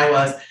was and I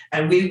was,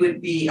 and we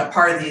would be a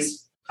part of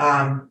these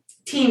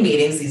team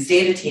meetings, these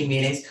data team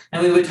meetings,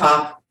 and we would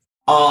talk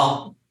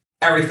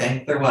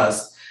everything there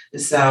was.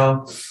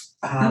 So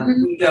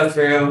we go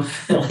through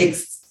like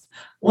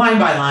line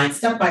by line,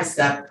 step by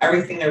step,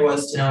 everything there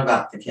was to know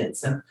about the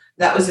kids. And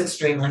that was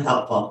extremely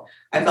helpful.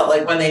 I felt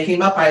like when they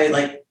came up, I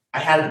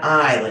had an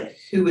eye, like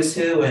who was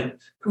who and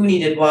who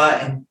needed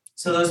what. And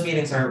so those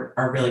meetings are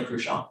really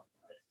crucial.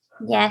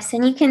 Yes,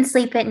 and you can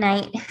sleep at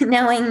night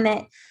knowing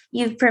that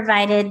you've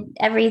provided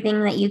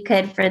everything that you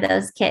could for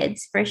those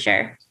kids, for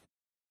sure.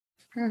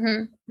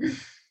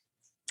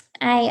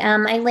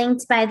 I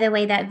linked, by the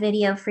way, that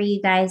video for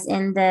you guys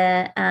in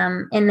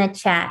the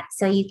chat,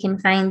 so you can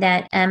find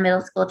that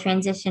middle school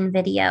transition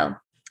video.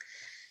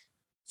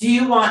 Do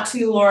you want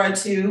to, Laura,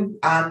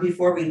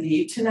 before we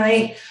leave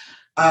tonight,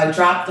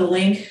 drop the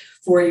link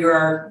for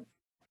your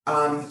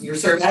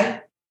survey?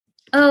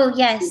 Oh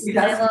yes,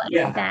 I will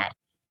add that.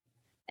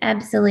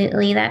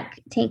 Absolutely. That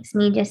takes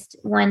me just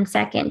 1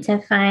 second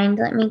to find.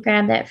 Let me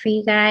grab that for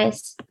you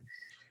guys.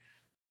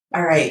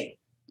 All right.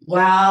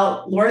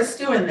 While Laura's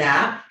doing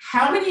that,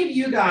 how many of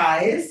you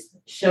guys,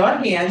 show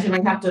of hands, you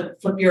might have to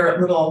flip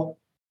your little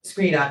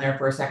screen on there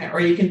for a second, or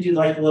you can do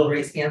like a little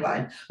raise hand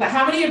button. But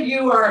how many of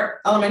you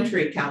are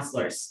elementary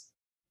counselors?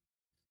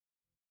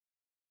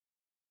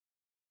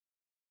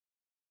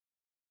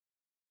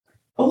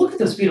 Oh, look at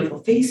those beautiful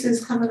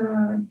faces coming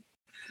on.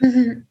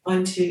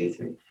 1, 2,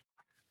 3.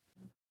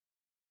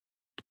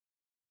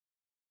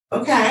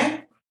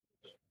 Okay.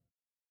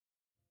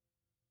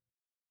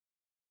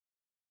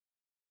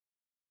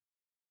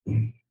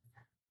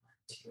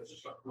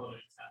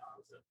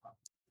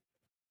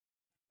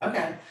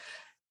 Okay.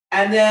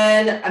 And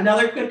then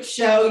another quick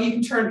show, you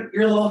can turn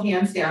your little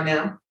hands down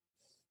now.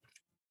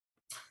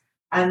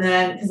 And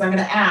then, because I'm going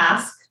to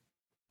ask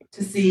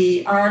to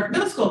see our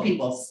middle school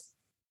peoples.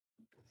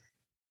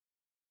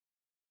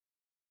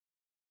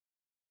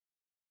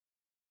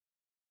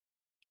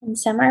 And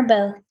some are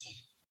both.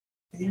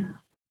 Yeah.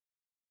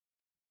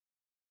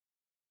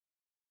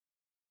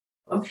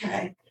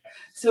 Okay.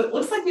 So it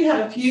looks like we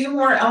have a few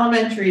more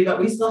elementary, but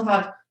we still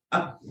have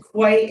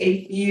quite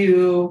a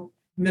few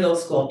middle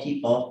school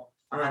people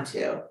on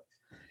too.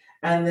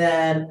 And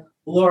then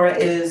Laura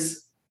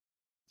is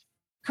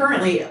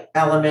currently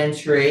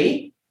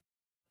elementary.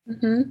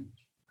 Not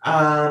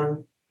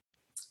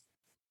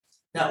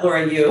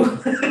Laura,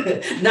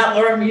 not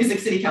Laura, Music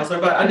City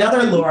Counselor, but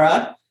another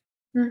Laura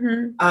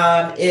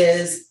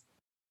is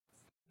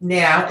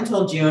now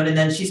until June, and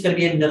then she's going to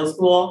be in middle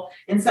school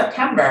in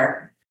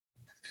September.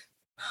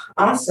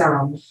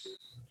 Awesome.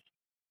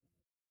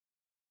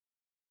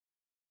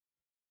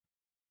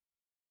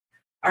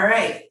 All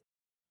right.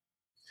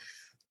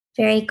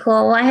 Very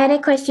cool. Well, I had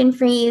a question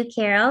for you,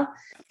 Carol.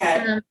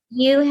 Okay.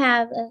 You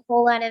have a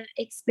whole lot of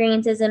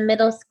experience as a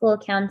middle school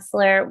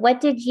counselor.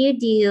 What did you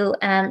do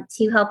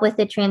to help with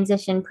the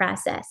transition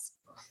process?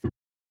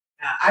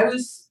 I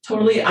was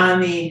totally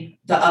on the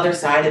other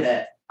side of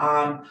it.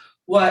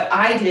 What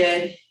I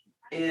did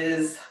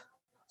is,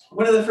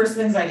 one of the first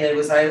things I did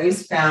was I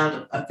always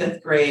found a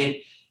 5th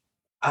grade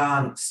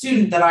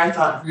student that I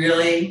thought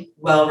really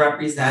well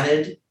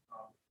represented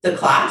the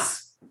class.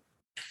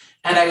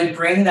 And I would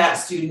bring that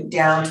student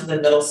down to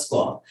the middle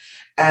school.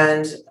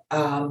 And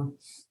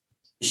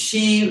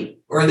she,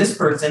 or this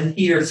person,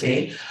 he or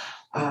she,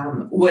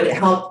 would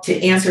help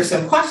to answer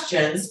some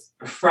questions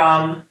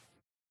from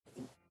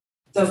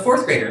the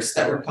 4th graders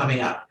that were coming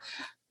up.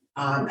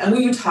 And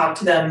we would talk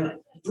to them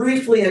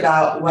briefly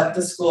about what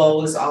the school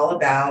was all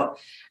about.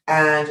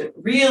 And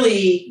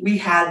really, we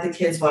had the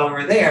kids while we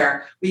were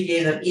there, we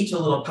gave them each a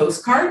little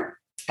postcard,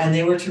 and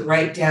they were to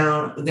write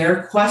down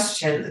their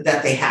question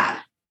that they had,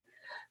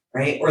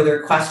 right? Or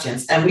their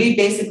questions. And we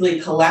basically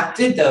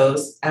collected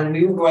those, and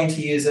we were going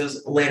to use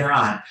those later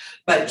on.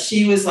 But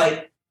she was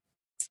like,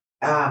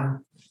 I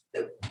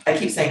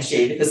keep saying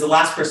she because the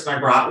last person I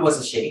brought was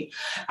a she.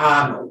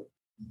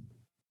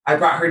 I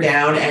brought her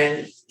down,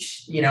 and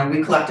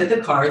we collected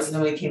the cards, and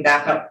then we came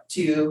back up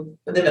to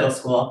the middle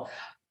school.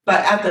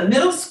 But at the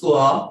middle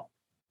school,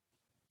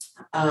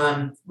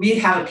 we'd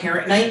have a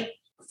parent night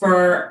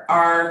for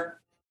our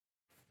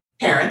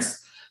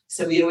parents.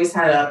 So we always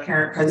had a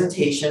parent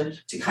presentation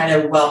to kind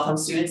of welcome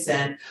students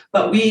in.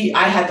 But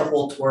I had the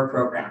whole tour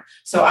program.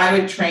 So I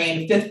would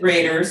train 5th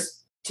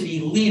graders to be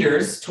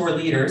tour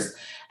leaders,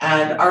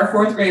 and our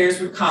 4th graders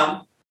would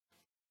come.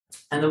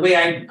 And the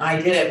way I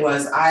did it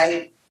was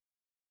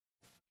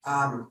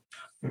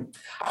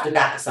I'll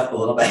back this up a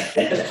little bit.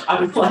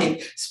 I was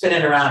like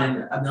spinning around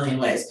in a million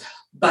ways.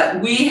 But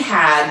we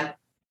had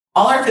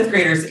all our 5th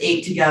graders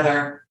ate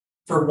together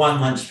for one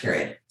lunch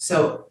period.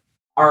 So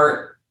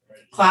our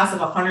class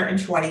of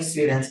 120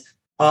 students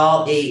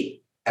all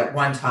ate at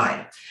one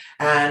time.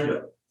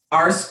 And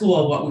our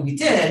school, what we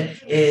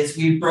did is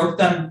we broke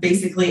them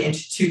basically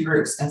into 2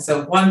 groups. And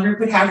so one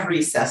group would have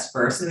recess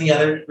first and the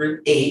other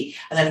group ate.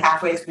 And then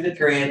halfway through the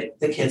period,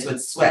 the kids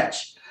would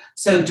switch.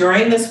 So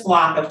during this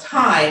block of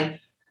time,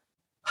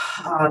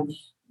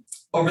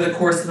 over the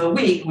course of a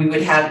week, we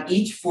would have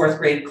each 4th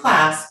grade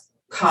class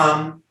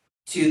come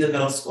to the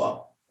middle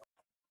school.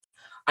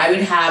 I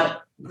would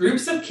have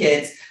groups of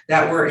kids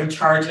that were in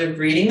charge of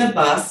greeting the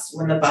bus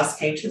when the bus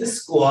came to the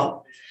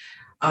school.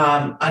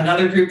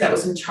 Another group that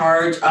was in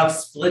charge of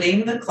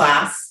splitting the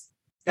class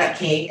that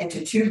came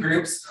into two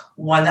groups,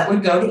 one that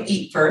would go to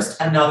eat first,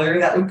 another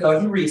that would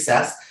go to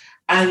recess.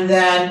 And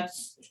then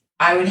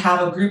I would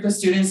have a group of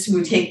students who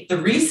would take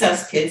the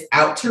recess kids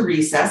out to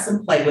recess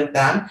and play with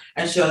them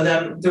and show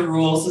them the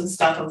rules and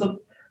stuff of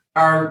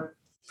our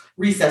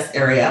recess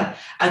area.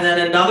 And then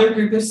another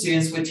group of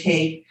students would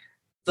take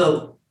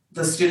the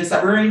students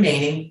that were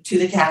remaining to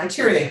the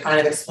cafeteria and kind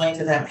of explain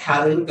to them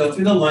how they would go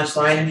through the lunch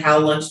line and how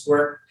lunch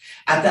worked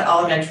at the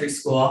elementary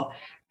school.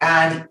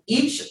 And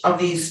each of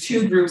these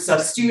two groups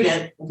of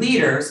student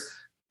leaders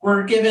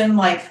were given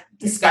like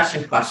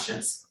discussion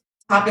questions,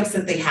 topics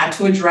that they had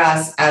to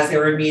address as they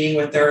were meeting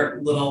with their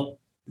little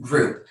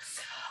group.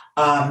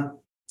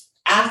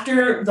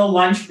 After the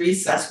lunch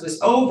recess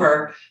was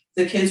over,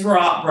 the kids were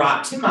all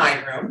brought to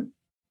my room,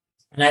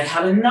 and I'd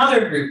have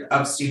another group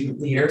of student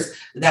leaders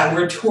that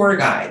were tour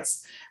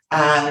guides.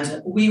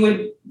 And we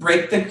would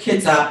break the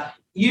kids up,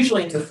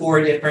 usually into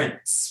 4 different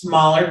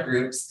smaller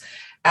groups.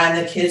 And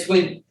the kids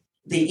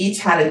they each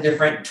had a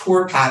different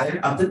tour pattern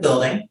of the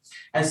building.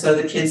 And so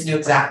the kids knew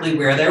exactly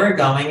where they were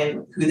going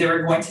and who they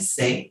were going to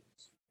see.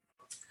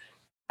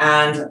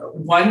 And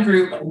one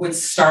group would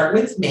start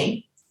with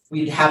me.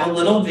 We'd have a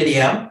little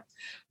video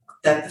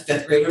that the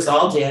 5th graders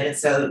all did. And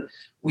so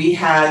we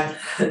had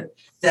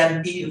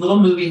them be little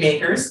movie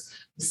makers.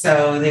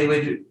 So they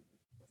would,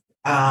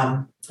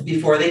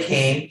 before they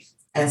came,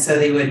 and so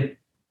they would,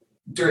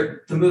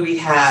 the movie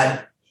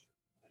had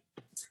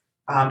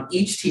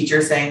each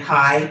teacher saying,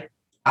 "Hi,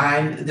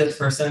 I'm this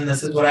person,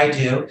 this is what I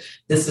do,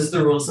 this is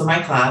the rules of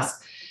my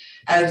class,"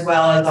 as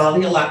well as all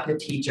the elective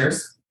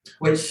teachers,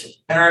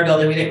 which in our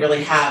building, we didn't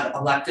really have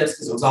electives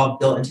because it was all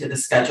built into the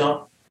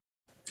schedule,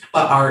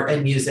 but art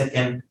and music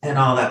and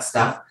all that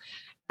stuff,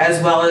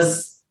 as well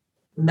as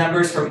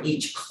members from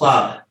each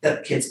club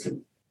that kids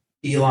could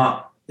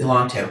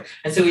belong to.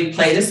 And so we'd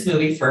play this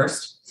movie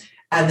first,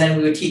 and then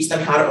we would teach them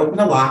how to open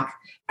a lock,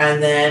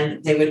 and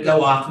then they would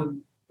go off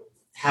and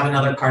have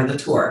another part of the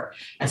tour.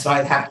 And so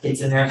I'd have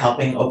kids in there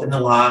helping open the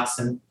locks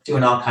and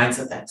doing all kinds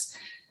of things.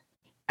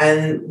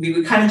 And we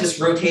would kind of just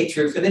rotate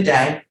through for the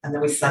day, and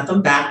then we sent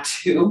them back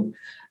to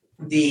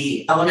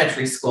the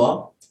elementary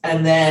school.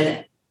 And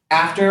then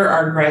after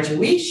our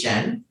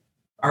graduation,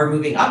 our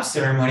moving up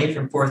ceremony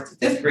from 4th to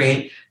 5th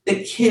grade,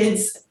 the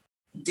kids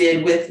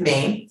did with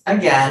me,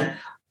 again,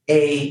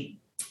 a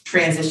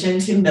transition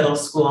to middle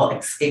school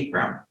escape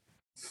room.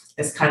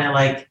 It's kind of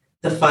like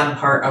the fun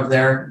part of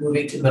their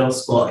moving to middle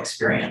school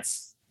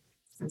experience.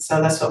 And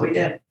so that's what we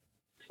did.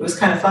 It was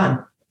kind of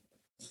fun.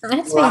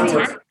 That's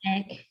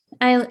fantastic.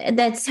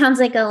 That sounds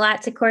like a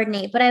lot to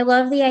coordinate, but I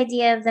love the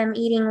idea of them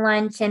eating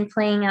lunch and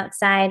playing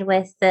outside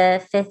with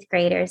the 5th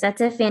graders.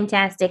 That's a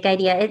fantastic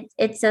idea.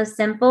 It's so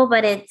simple,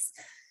 but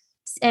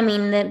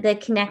the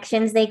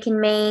connections they can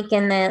make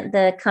and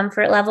the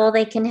comfort level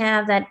they can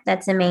have,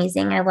 that's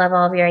amazing. I love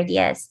all of your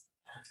ideas.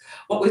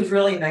 What was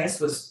really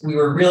nice was we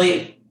were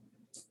really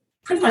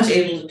pretty much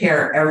able to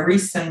pair every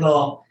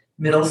single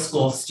middle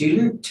school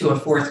student to a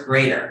 4th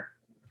grader,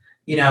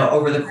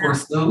 over the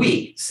course of the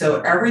week.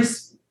 So every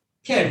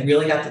kid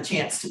really got the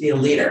chance to be a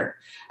leader.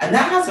 And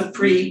that has a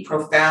pretty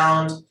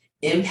profound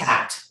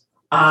impact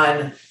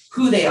on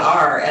who they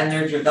are and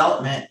their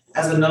development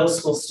as a middle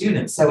school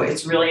student. So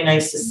it's really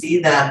nice to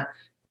see them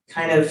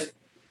kind of,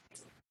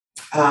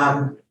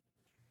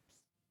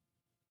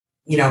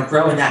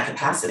 grow in that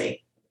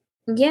capacity.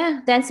 Yeah,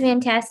 that's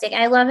fantastic.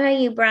 I love how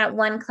you brought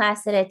one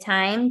class at a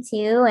time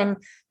too, and,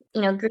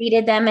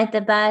 greeted them at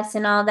the bus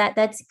and all that.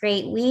 That's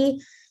great.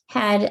 We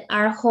had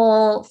our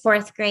whole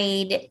 4th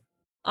grade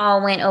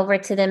all went over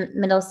to the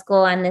middle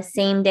school on the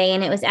same day,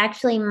 and it was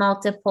actually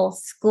multiple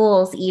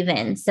schools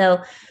even. So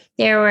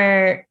there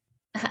were,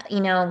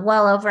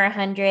 well over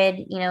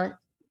 100,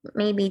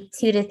 maybe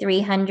 200 to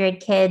 300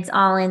 kids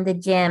all in the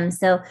gym.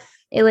 So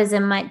it was a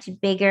much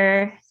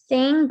bigger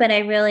thing, but I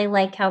really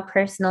like how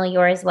personal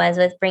yours was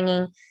with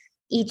bringing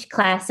each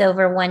class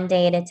over one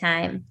day at a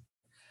time.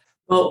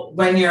 Well,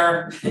 when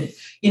your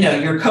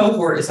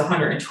cohort is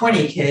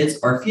 120 kids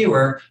or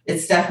fewer,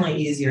 it's definitely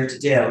easier to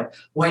do.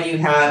 When you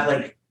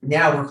have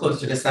now we're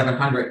closer to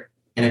 700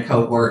 in a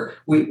cohort,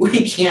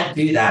 we can't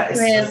do that.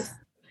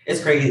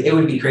 It's crazy. It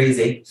would be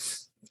crazy.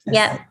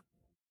 Yeah,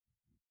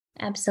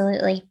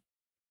 absolutely.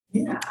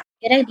 Yeah.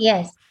 Good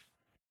ideas.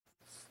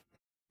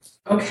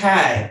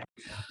 Okay.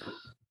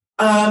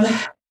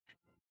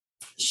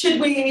 Should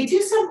we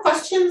do some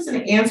questions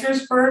and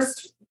answers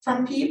first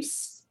from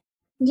peeps?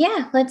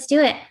 Yeah, let's do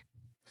it.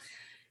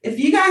 If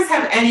you guys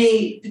have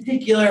any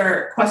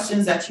particular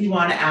questions that you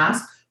want to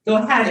ask, go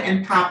ahead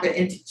and pop it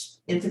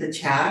into the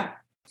chat.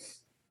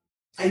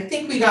 I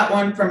think we got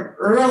one from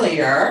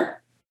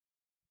earlier,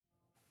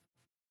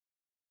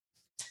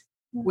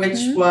 which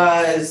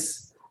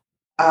was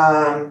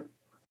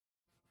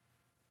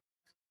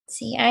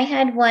See, I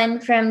had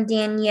one from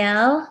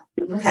Danielle.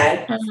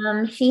 Okay.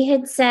 She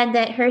had said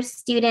that her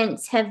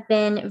students have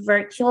been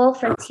virtual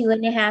for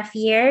 2.5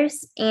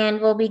 years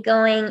and will be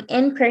going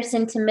in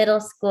person to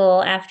middle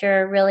school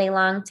after a really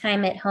long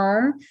time at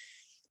home.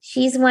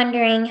 She's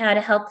wondering how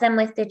to help them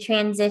with the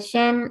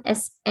transition,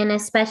 and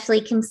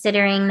especially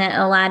considering that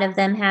a lot of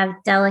them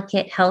have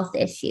delicate health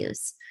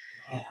issues.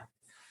 Yeah.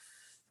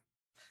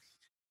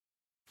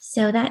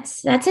 So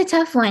that's a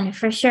tough one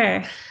for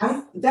sure.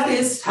 That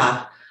is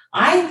tough.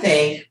 I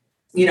think,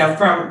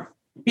 from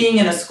being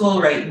in a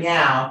school right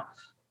now,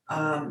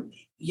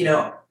 you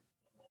know,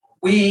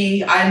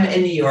 I'm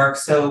in New York,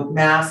 so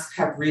masks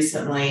have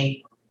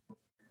recently,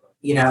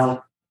 you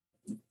know,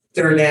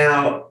 they're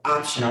now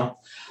optional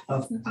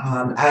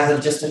as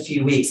of just a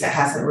few weeks. It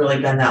hasn't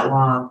really been that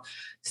long.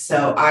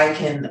 So I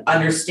can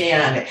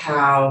understand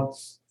how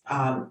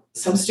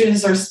some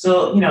students are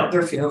still,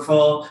 they're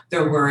fearful,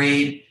 they're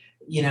worried,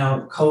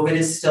 COVID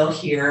is still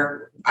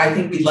here. I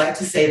think we'd like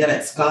to say that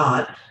it's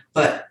gone,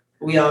 but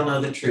we all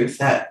know the truth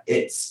that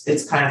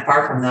it's kind of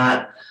far from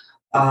that.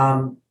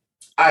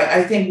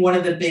 I think one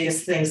of the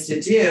biggest things to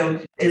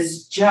do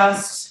is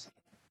just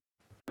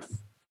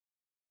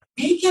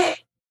make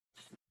it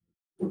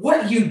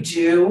what you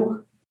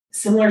do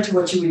similar to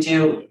what you would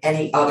do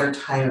any other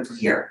time of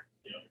year,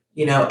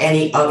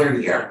 any other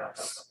year,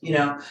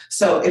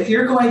 So if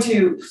you're going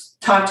to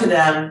talk to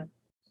them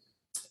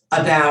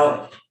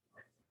about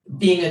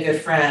being a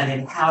good friend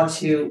and how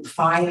to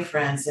find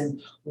friends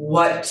and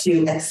what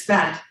to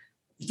expect,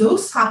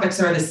 those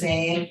topics are the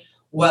same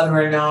whether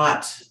or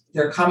not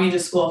they're coming to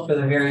school for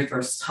the very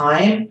first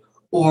time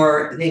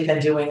or they've been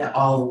doing it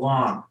all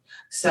along.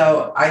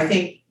 So I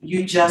think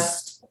you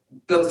just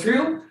go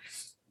through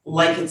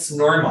like it's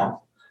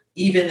normal,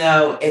 even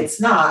though it's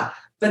not.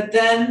 But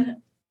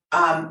then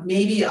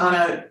maybe on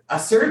a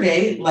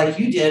survey like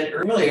you did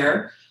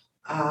earlier,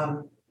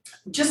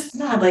 just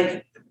not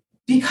like,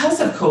 because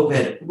of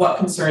COVID, what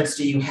concerns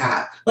do you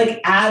have? Like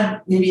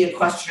add maybe a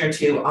question or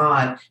two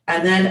on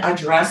and then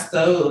address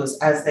those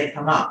as they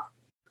come up.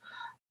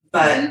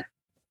 But,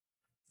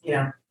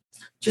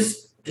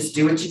 just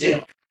do what you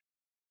do.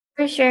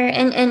 For sure.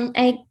 And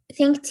I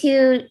think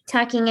too,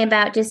 talking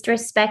about just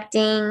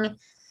respecting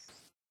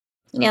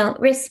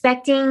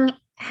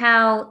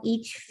how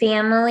each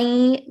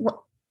family,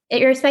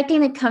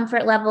 respecting the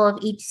comfort level of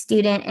each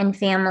student and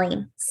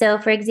family. So,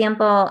 for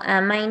example,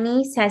 my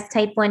niece has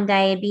type 1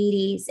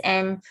 diabetes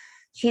and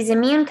she's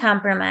immune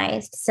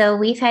compromised. So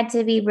we've had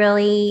to be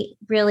really,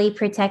 really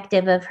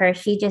protective of her.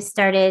 She just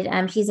started,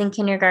 she's in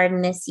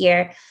kindergarten this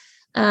year.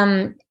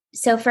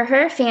 So for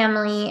her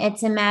family,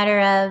 it's a matter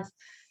of,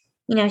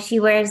 she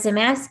wears a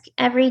mask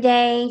every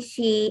day.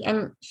 She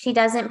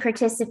doesn't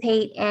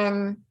participate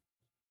in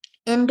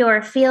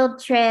indoor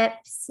field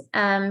trips.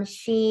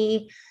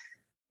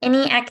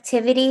 Any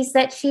activities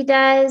that she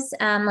does,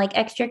 like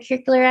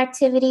extracurricular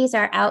activities,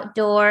 are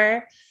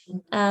outdoor.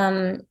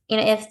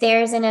 If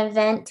there's an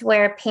event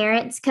where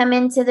parents come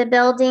into the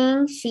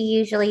building, she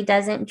usually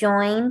doesn't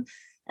join.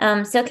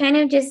 So kind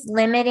of just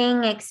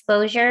limiting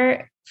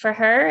exposure for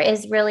her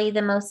is really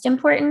the most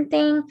important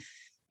thing,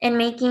 and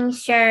making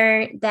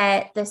sure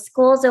that the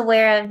school's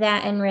aware of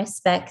that and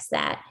respects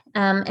that,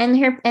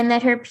 and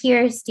that her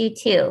peers do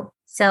too.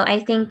 So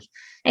I think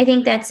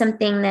that's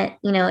something that,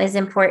 is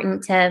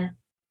important to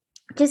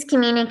just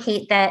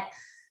communicate, that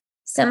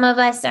some of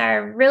us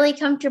are really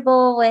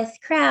comfortable with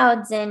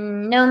crowds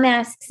and no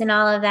masks and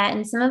all of that,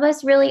 and some of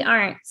us really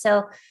aren't.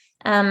 So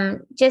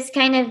just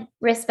kind of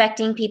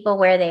respecting people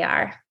where they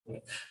are.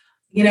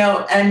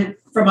 And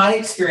from my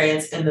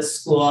experience in the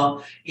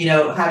school,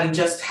 having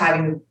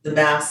the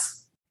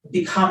mask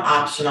become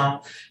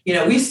optional,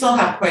 we still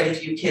have quite a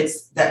few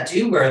kids that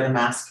do wear the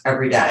mask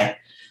every day.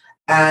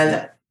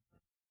 And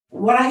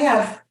what I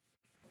have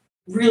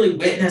really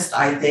witnessed,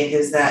 I think,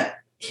 is that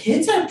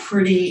kids are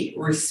pretty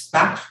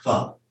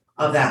respectful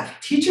of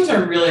that. Teachers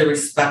are really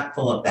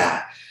respectful of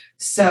that.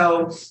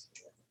 So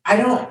I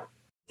don't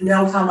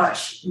know how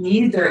much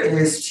need there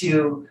is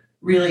to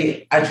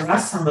really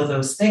address some of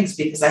those things,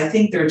 because I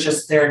think they're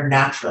just there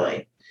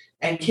naturally.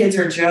 And kids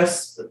are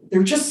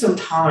they're just so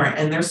tolerant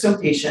and they're so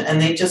patient,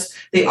 and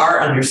they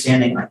are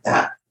understanding like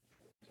that.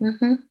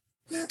 Mm-hmm.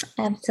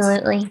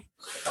 Absolutely.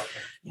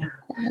 Yeah.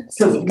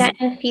 So we've got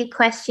a few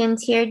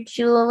questions here.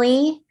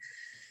 Julie,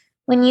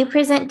 when you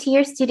present to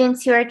your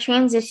students who are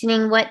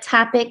transitioning, what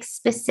topics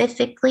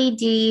specifically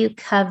do you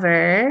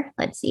cover?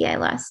 Let's see, I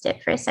lost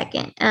it for a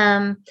second.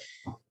 Time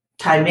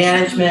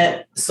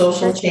management,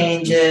 social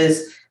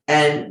changes,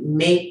 and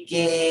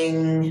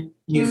making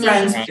new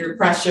friends, peer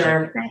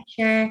pressure.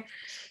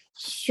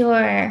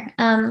 Sure.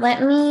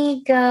 Let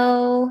me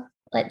go.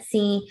 Let's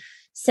see.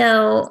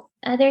 So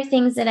other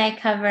things that I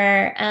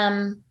cover,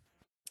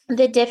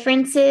 the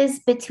differences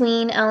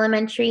between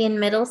elementary and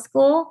middle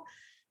school.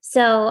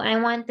 So I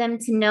want them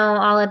to know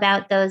all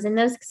about those. And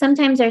those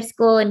sometimes are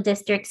school and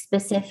district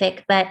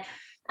specific, but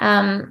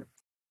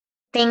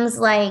things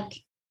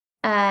like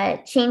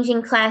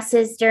changing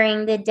classes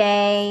during the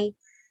day,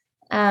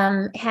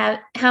 have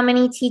how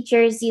many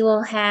teachers you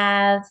will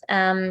have,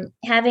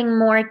 having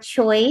more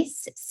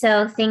choice.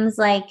 So things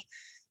like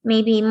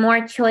maybe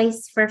more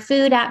choice for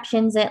food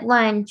options at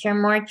lunch or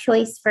more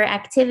choice for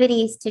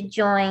activities to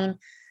join,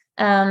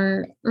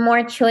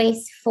 more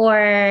choice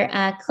for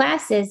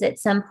classes at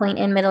some point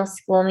in middle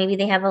school. Maybe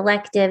they have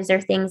electives or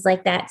things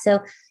like that. So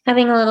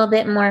having a little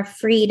bit more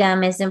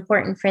freedom is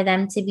important for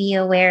them to be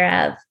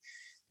aware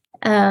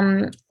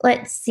of.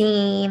 Let's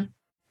see.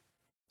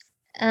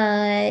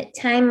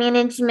 Time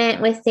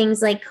management with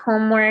things like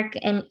homework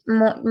and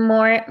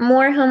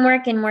more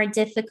homework and more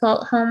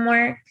difficult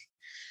homework.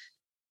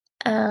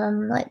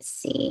 Let's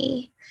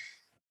see.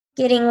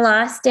 Getting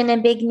lost in a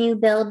big new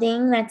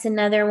building. That's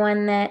another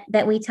one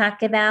that we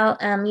talk about.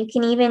 You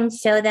can even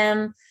show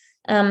them.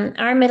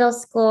 Our middle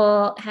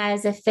school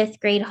has a 5th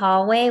grade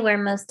hallway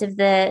where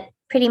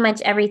pretty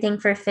much everything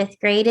for 5th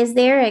grade is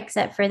there,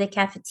 except for the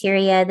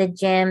cafeteria, the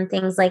gym,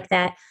 things like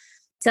that.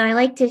 So I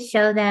like to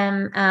show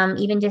them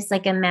even just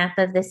like a map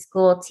of the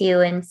school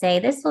too, and say,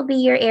 this will be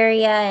your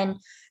area. And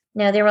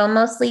there will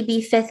mostly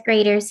be 5th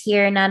graders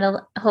here. Not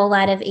a whole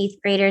lot of 8th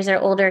graders or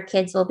older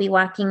kids will be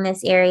walking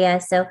this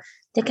area. So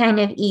to kind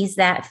of ease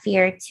that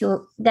fear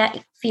too.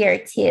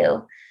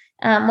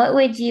 What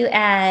would you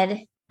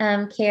add,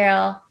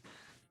 Carol?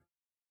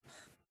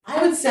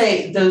 I would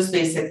say those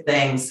basic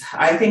things.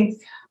 I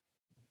think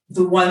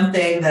the one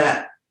thing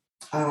that,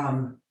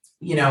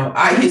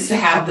 I used to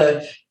have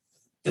the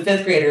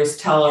 5th graders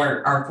tell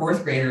our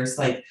 4th graders,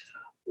 like,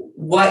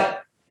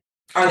 what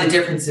are the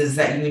differences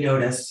that you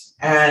noticed?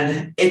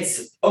 And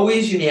it's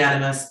always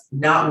unanimous,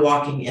 not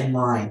walking in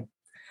line.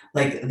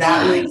 Like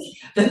that was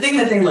the thing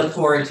that they look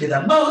forward to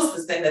the most,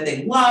 the thing that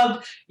they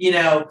loved,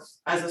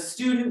 as a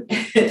student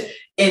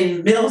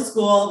in middle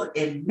school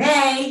in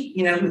May,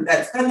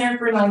 that's been there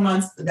for 9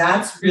 months.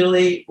 That's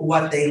really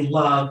what they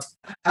loved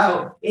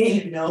out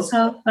in middle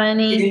school. So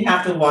funny. You didn't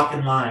have to walk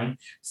in line.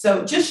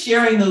 So just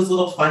sharing those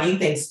little funny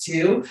things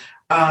too,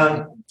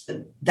 that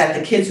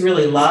the kids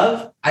really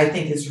love, I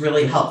think is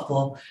really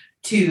helpful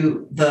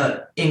to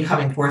the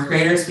incoming 4th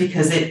graders,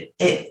 because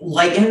it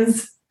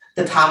lightens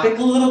the topic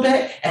a little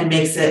bit and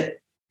makes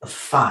it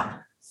fun.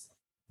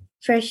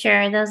 For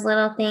sure. Those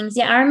little things.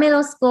 Yeah. Our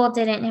middle school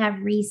didn't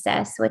have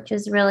recess, which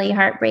was really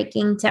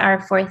heartbreaking to our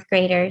 4th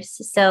graders.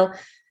 So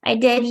I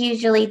did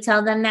usually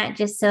tell them that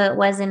just so it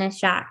wasn't a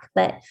shock.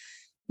 But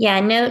yeah,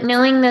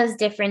 knowing those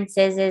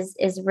differences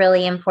is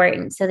really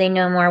important, so they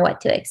know more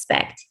what to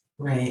expect.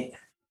 Right.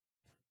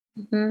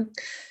 Mm-hmm.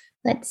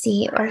 Let's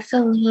see.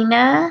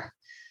 Orphelina.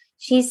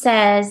 She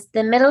says,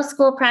 the middle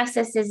school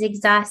process is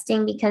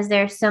exhausting because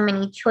there are so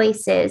many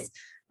choices.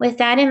 With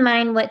that in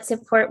mind, what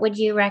support would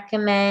you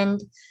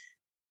recommend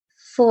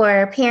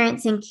for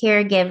parents and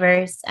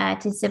caregivers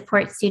to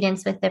support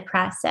students with the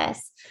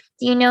process?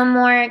 Do you know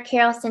more,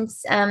 Carol,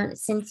 since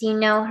you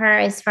know her,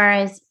 as far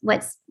as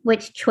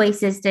which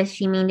choices does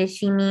she mean? Does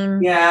she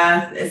mean?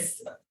 Yeah,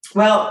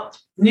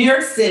 New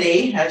York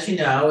City, as you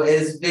know,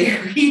 is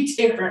very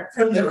different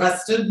from the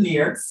rest of New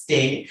York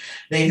State.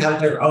 They have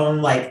their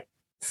own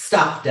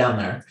stuff down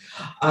there.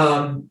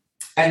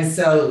 And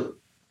so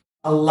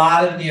a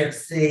lot of New York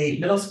City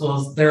middle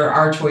schools, there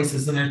are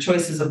choices, and there are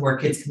choices of where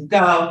kids can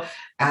go.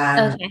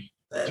 And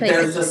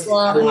there's just a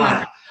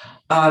lot.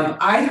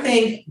 I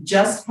think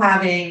just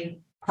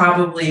having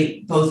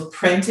probably both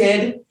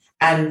printed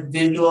and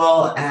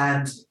visual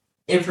and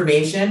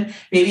information,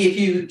 maybe if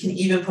you can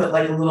even put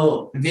a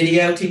little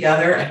video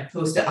together and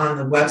post it on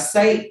the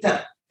website,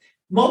 that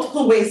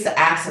multiple ways to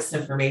access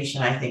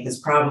information, I think, is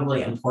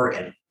probably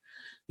important.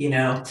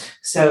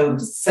 So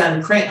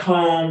send print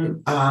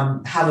home,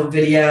 have a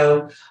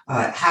video,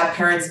 have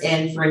parents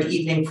in for an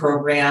evening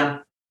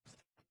program.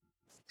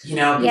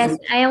 Yes,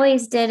 I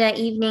always did an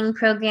evening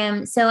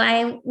program. So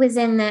I was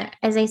in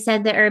as I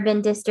said, the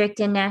urban district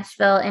in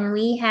Nashville, and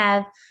we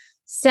have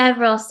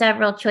several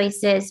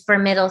choices for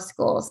middle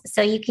schools.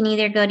 So you can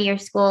either go to your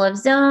school of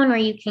zone, or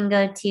you can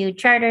go to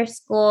charter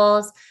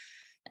schools.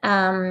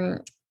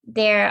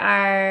 There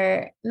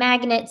are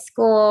magnet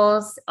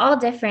schools, all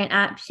different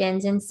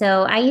options. And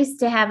so I used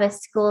to have a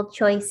school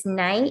choice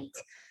night,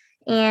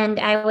 and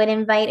I would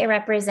invite a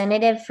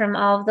representative from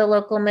all of the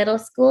local middle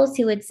schools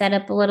who would set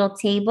up a little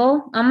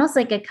table, almost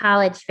like a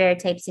college fair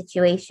type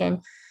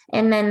situation.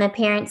 And then the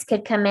parents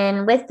could come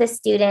in with the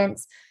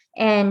students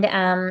and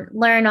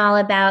learn all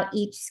about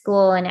each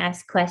school and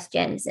ask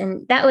questions.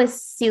 And that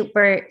was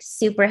super,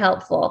 super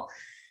helpful,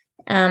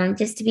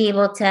 just to be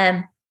able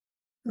to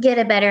get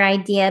a better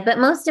idea. But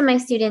most of my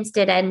students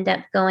did end up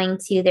going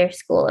to their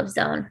school of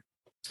zone.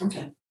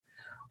 Okay.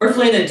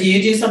 Orphelina, do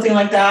you do something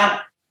like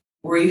that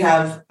where you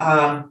have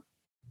a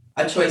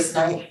choice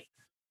night?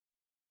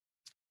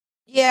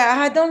 Yeah, I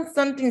had done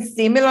something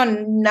similar,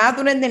 not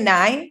during the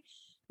night,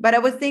 but I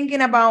was thinking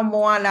about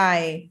more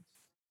like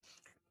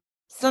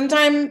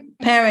sometimes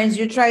parents,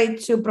 you try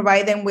to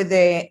provide them with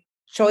the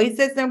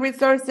choices and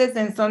resources,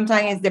 and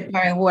sometimes it's the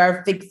parents who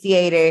are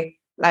fixated,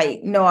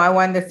 like, no, I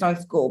want this on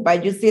school.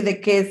 But you see the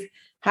kids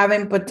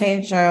having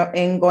potential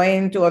in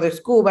going to other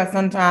school, but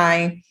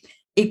sometimes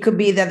it could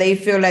be that they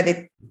feel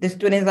like the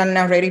students are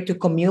not ready to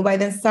commute by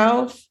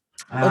themselves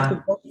or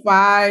to go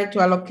far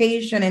to a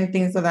location and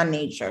things of that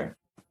nature.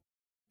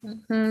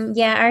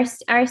 Yeah,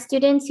 our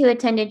students who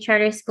attended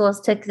charter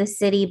schools took the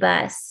city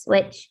bus,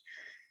 which,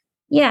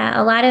 yeah,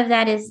 a lot of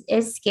that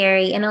is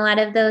scary, and a lot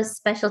of those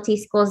specialty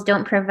schools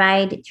don't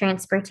provide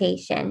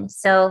transportation.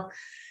 So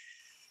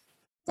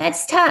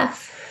that's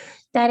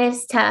tough. That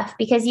is tough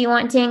because you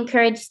want to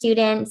encourage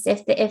students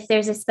if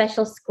there's a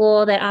special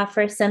school that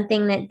offers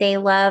something that they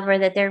love or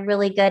that they're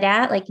really good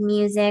at, like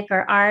music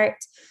or art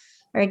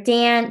or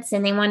dance,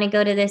 and they want to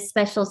go to this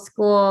special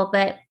school,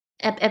 but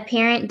a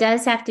parent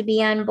does have to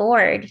be on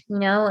board.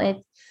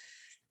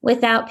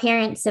 Without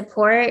parent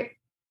support,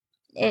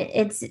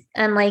 it's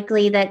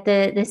unlikely that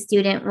the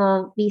student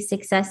will be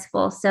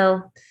successful.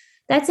 So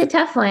that's a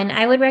tough one.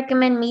 I would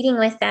recommend meeting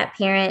with that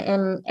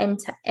parent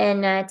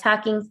and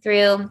talking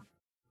through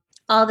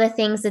all the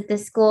things that the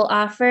school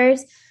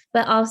offers,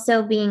 but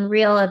also being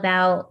real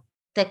about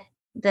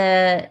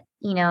the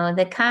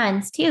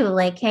cons too.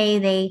 Like, hey,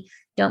 they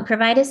don't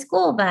provide a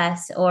school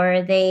bus,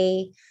 or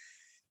they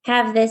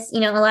have this, a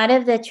lot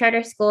of the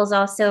charter schools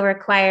also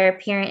require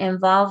parent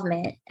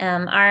involvement.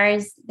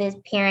 Ours, the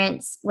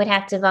parents would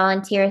have to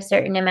volunteer a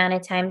certain amount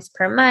of times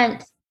per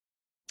month,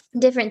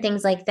 different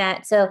things like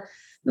that. So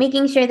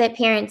making sure that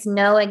parents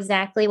know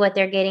exactly what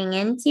they're getting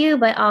into,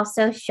 but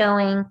also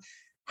showing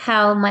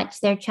how much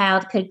their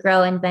child could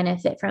grow and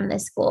benefit from the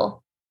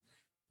school.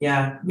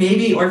 Yeah,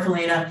 maybe, or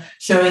Felina,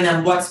 showing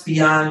them what's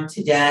beyond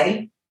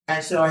today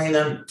and showing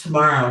them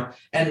tomorrow.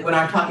 And when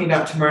I'm talking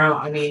about tomorrow,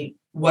 I mean,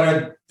 what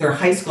are their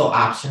high school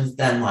options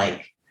then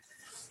like?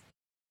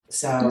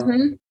 So,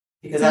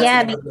 because that's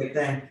another big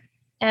thing.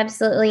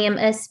 Absolutely.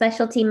 A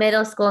specialty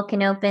middle school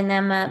can open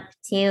them up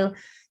to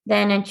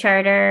then a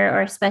charter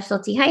or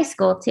specialty high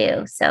school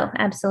too. So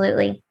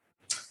absolutely.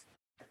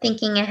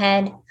 Thinking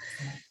ahead.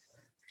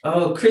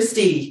 Oh,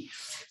 Christy,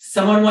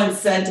 someone once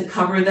said to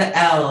cover the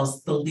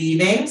L's, the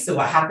leaving, so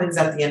what happens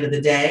at the end of the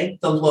day,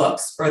 the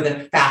looks or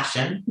the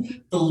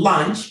fashion, the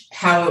lunch,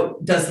 how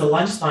does the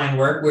lunch line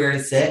work, where to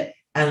sit,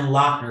 and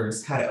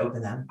lockers, how to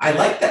open them. I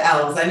like the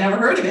L's. I never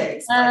heard of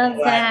it. Love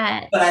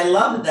that. But I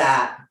love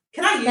that.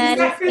 Can I use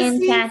that,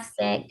 Christy?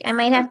 Fantastic. I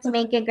might have to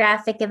make a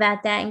graphic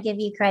about that and give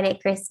you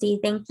credit, Christy.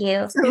 Thank you.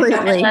 Absolutely.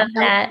 I love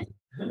that.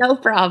 No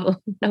problem.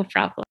 No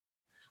problem.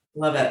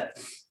 Love it.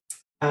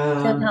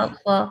 So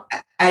helpful.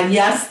 And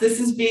yes, this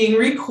is being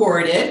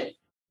recorded,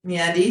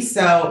 Mandy.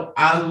 So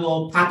I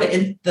will pop it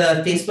in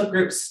the Facebook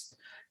groups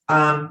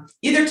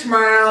either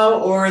tomorrow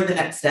or the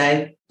next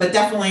day, but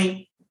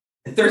definitely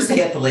Thursday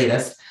at the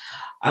latest.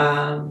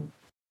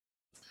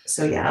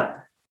 So yeah.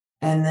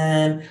 And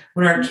then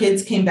when our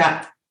kids came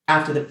back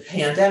after the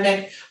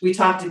pandemic, we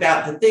talked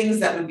about the things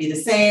that would be the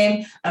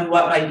same and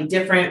what might be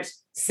different.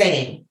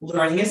 Same.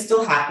 Learning is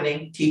still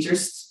happening.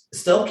 Teachers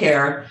still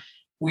care.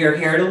 We are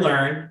here to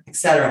learn,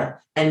 etc.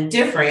 And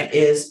different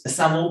is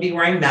some will be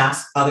wearing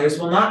masks, others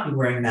will not be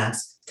wearing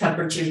masks.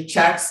 Temperature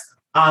checks,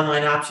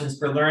 online options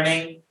for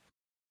learning,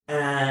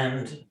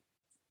 and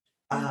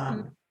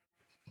so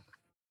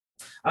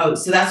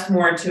that's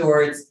more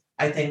towards,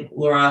 I think,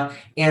 Laura,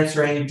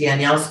 answering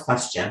Danielle's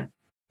question.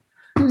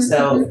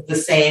 So the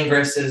same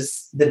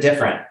versus the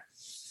different.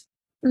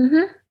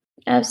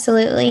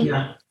 Absolutely.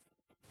 Yeah.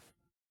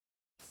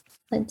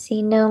 Let's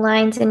see, no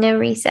lines and no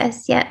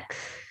recess yet.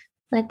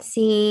 Let's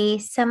see.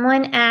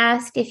 Someone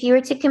asked, if you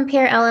were to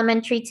compare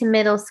elementary to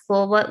middle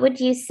school, what would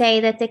you say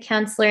that the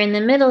counselor in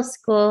the middle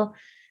school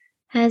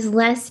has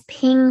less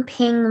ping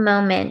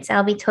moments?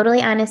 I'll be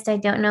totally honest. I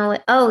don't know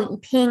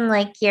what, ping,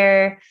 like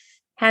you're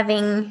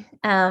having,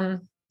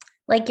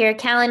 like your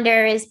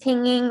calendar is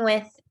pinging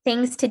with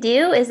things to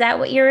do. Is that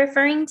what you're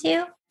referring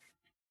to?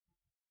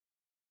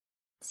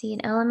 See,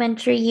 in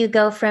elementary, you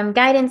go from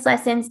guidance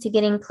lessons to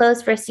getting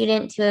clothes for a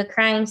student to a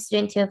crying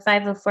student to a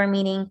 504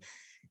 meeting.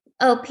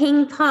 Oh,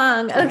 ping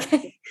pong.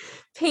 Okay.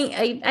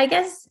 I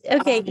guess,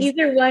 okay,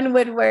 either one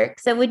would work.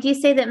 So would you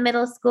say that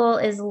middle school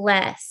is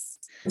less?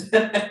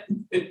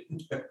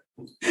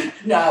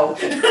 No.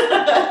 Did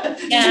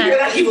you hear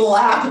that evil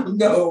laugh?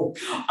 No.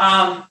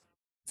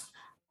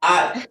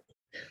 I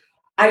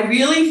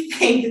really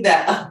think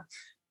that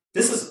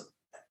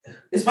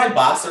is my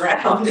boss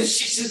around?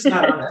 She's just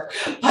not on there.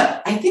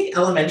 But I think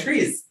elementary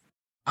is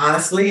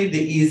honestly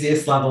the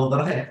easiest level that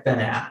I've been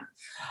at.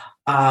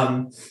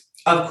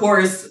 Of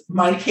course,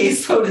 my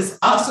caseload is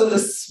also the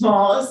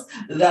smallest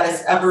that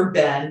it's ever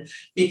been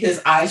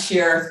because I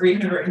share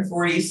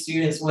 340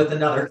 students with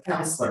another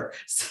counselor.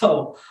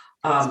 So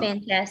that's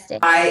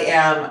fantastic. I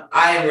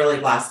am really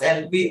blessed.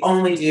 And we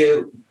only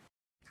do,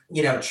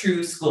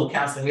 true school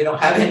counseling. We don't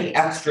have any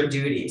extra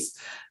duties.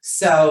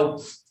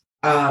 So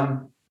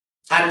I'm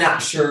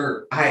not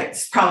sure.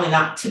 It's probably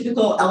not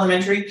typical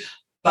elementary,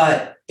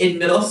 but in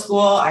middle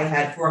school, I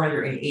had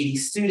 480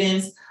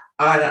 students.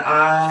 And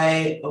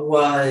I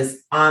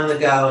was on the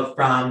go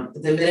from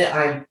the minute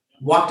I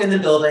walked in the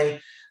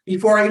building,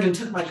 before I even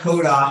took my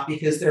coat off,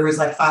 because there was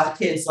like 5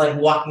 kids like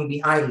walking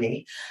behind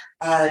me.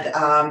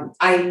 And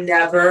I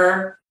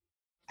never,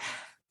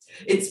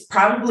 It's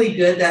probably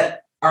good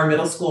that our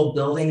middle school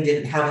building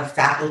didn't have a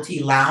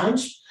faculty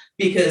lounge,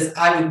 because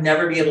I would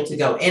never be able to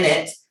go in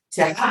it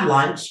to have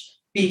lunch,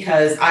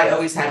 because I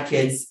always had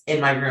kids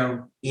in my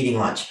room eating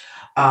lunch.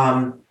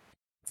 And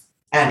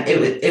it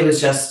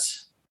was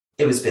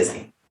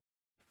busy,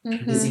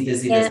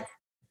 busy. Yeah.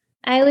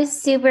 I was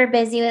super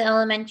busy with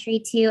elementary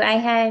too. I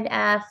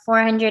had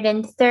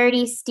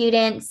 430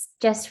 students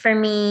just for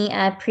me,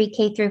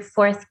 pre-K through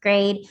fourth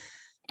grade.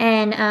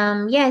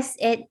 And yes,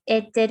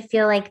 it did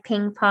feel like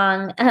ping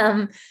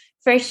pong,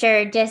 for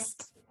sure.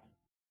 Just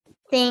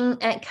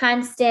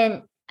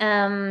constant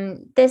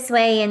this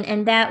way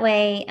and that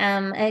way.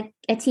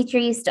 A teacher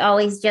used to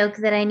always joke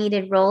that I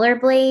needed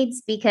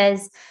rollerblades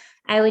because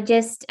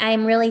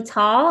I'm really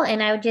tall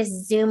and I would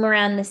just zoom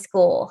around the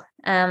school,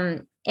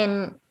 and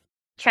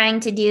trying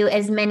to do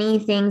as many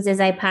things as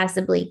I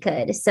possibly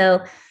could.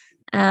 So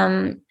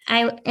I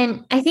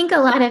think a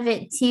lot of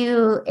it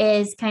too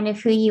is kind of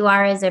who you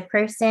are as a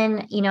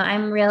person.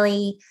 I'm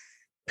really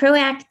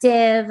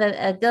proactive,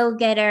 a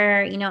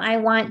go-getter. I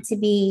want to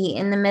be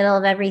in the middle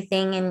of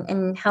everything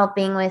and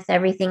helping with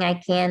everything I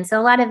can. So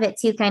a lot of it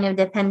too kind of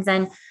depends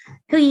on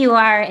who you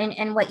are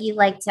and what you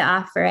like to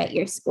offer at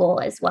your school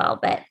as well.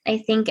 But I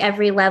think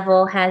every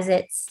level has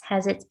its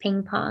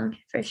ping pong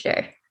for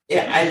sure.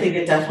 Yeah, I think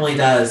it definitely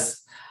does.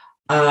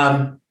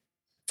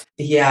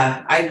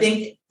 Yeah, I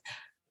think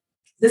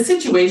the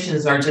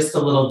situations are just a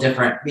little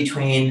different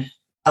between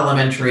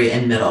elementary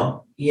and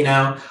middle.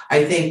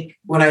 I think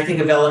when I think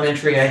of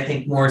elementary, I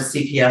think more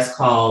CPS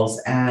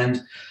calls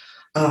and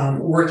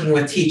working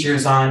with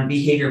teachers on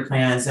behavior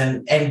plans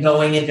and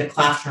going into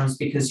classrooms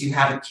because you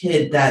have a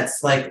kid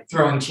that's like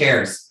throwing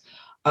chairs.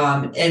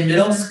 In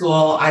middle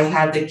school, I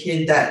had the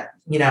kid that,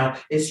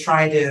 is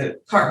trying to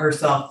cart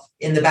herself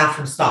in the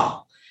bathroom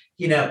stall.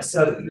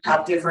 So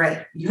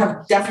you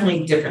have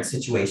definitely different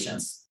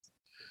situations.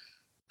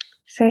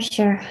 For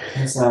sure.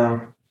 And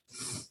so,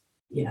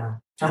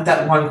 not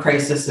that one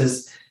crisis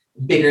is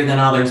bigger than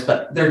others,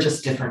 but they're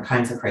just different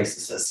kinds of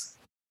crises.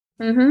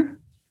 Mm-hmm.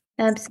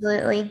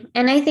 Absolutely.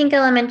 And I think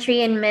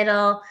elementary and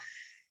middle,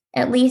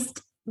 at least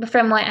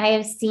from what I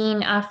have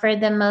seen, offer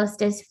the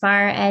most as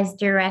far as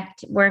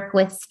direct work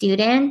with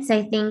students.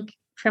 I think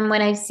from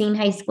what I've seen,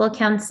 high school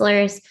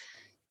counselors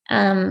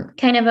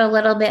kind of a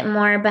little bit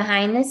more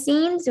behind the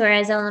scenes,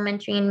 whereas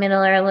elementary and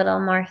middle are a little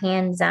more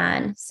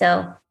hands-on.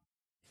 So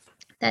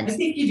I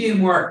think you do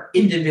more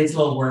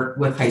individual work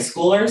with high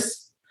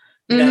schoolers,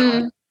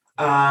 having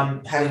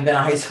been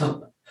a high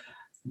school,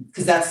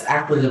 because that's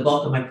actually the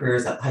bulk of my career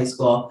is at high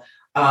school.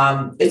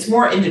 It's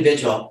more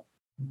individual.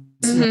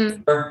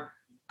 It's more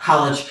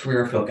college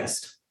career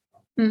focused.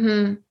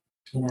 For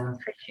sure.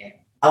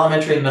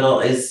 Elementary and middle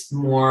is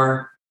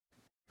more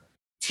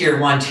tier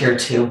 1, tier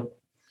 2.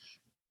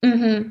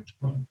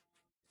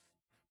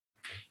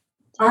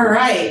 All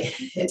right.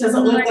 It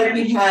doesn't look like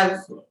we have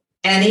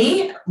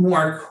any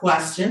more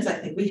questions. I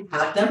think we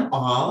have them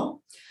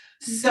all.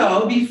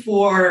 So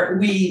before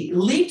we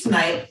leave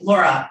tonight,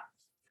 Laura,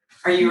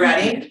 are you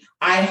ready?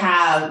 I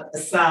have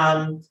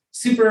some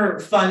super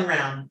fun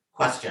round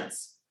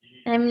questions.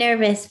 I'm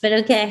nervous, but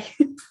okay.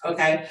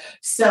 Okay.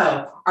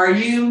 So are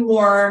you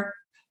more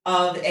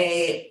of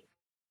a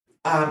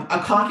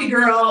coffee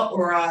girl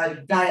or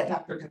a Diet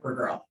Dr. Pepper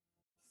girl?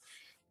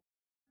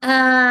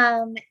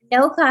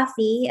 No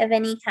coffee of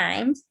any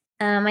kind.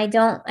 I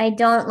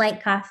don't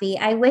like coffee.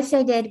 I wish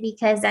I did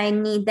because I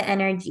need the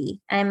energy.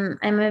 I'm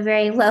a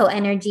very low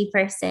energy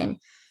person.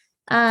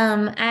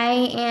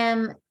 I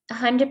am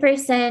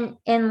 100%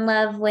 in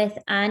love with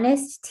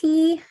Honest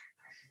tea.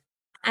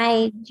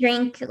 I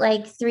drink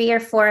like 3 or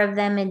 4 of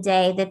them a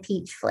day, the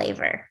peach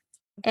flavor,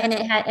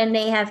 and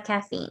they have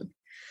caffeine.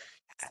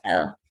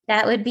 So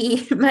that would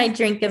be my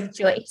drink of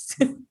choice.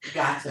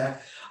 Gotcha.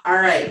 All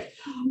right.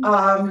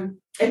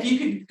 If you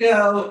could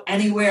go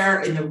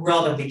anywhere in the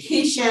world on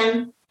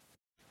vacation,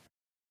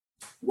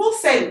 we'll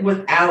say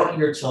without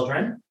your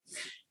children,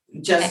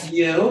 just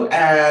you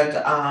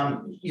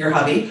and your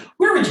hubby,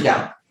 where would you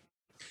go?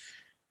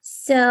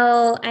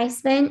 So I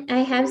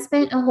have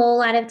spent a whole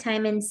lot of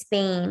time in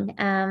Spain.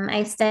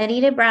 I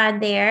studied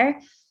abroad there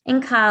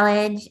in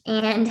college,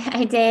 and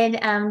I did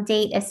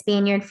date a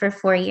Spaniard for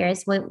 4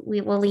 years.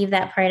 We will leave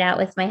that part out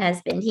with my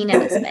husband. He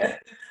knows,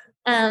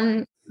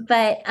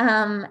 but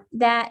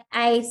that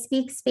I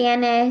speak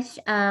Spanish.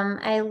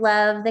 I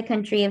love the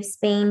country of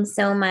Spain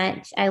so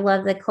much. I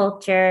love the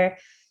culture.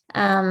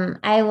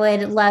 I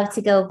would love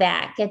to go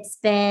back. It's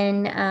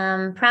been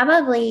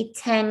probably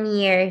 10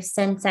 years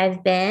since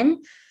I've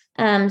been.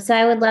 So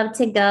I would love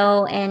to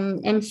go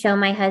and show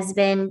my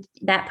husband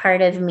that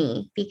part of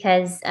me,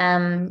 because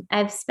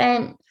I've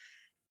spent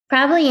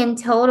probably in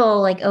total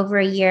like over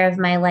a year of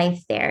my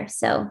life there.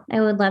 So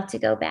I would love to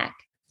go back.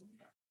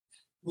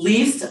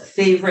 Least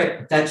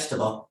favorite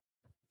vegetable?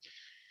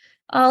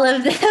 All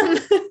of them.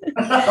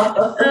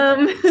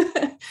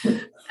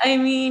 I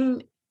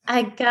mean,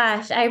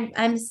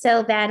 I'm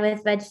so bad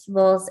with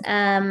vegetables.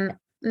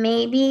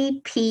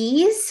 Maybe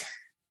peas.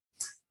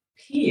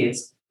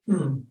 Peas.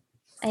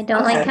 I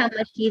don't like how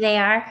mushy they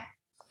are,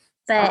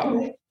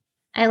 but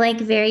I like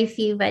very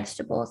few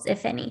vegetables,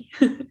 if any.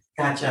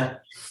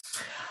 Gotcha.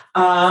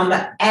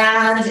 And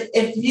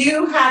if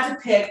you had to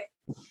pick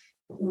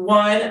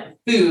one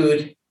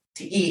food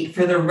to eat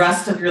for the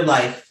rest of your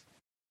life,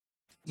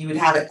 you would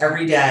have it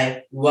every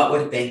day, what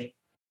would it be?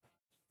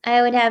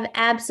 I would have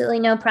absolutely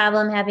no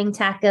problem having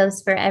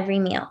tacos for every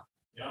meal.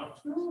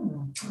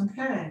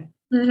 Okay.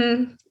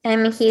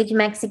 I'm a huge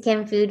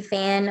Mexican food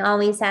fan,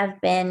 always have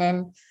been,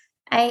 and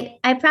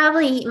I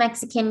probably eat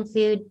Mexican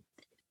food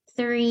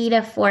 3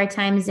 to 4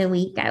 times a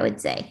week, I would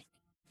say.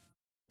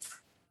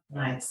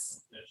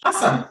 Nice.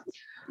 Awesome.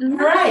 All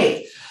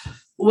right.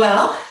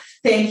 Well,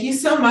 thank you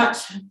so much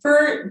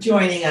for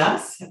joining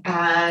us.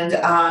 And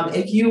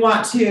if you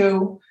want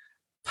to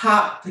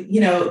pop,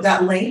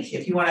 that link,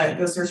 if you want to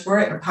go search for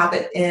it and pop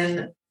it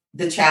in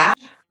the chat.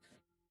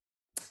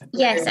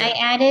 Yes, I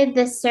added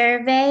the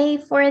survey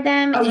for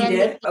them Oh, you and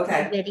did? the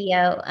Okay.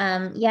 video.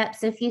 Yep.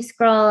 So if you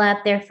scroll up,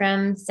 they're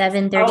from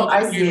 7:30. Oh,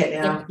 I see it You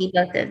now. can see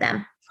both of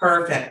them.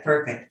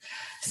 Perfect.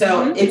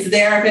 So it's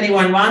there if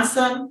anyone wants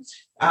them.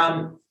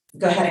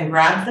 Go ahead and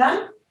grab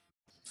them.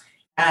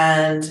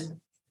 And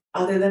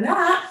other than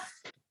that,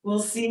 we'll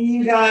see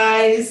you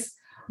guys.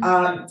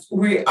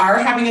 We are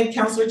having a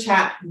counselor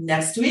chat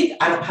next week.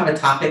 I don't have a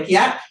topic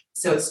yet,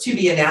 so it's to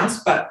be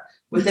announced, but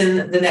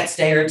within the next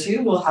day or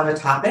two, we'll have a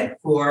topic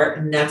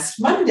for next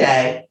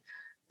Monday.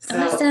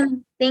 So,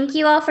 awesome. Thank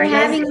you all for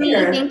having me.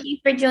 Thank you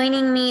for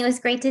joining me. It was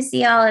great to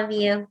see all of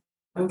you.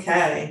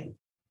 Okay.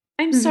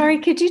 I'm sorry.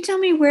 Could you tell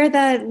me where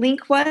the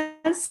link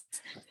was?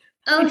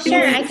 Oh,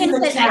 sure. I can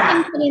put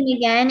in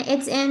again.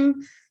 It's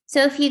in.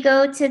 So if you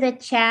go to the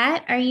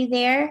chat, are you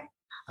there?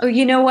 Oh,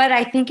 you know what?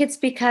 I think it's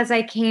because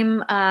I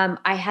came.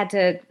 I had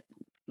to.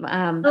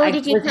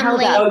 Did you come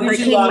late? Oh, did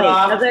you log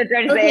off?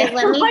 Okay,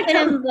 let me put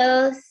them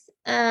both.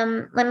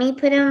 Let me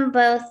put them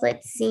both.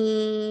 Let's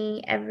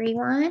see,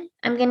 everyone.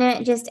 I'm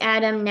gonna just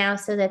add them now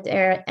so that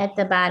they're at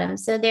the bottom.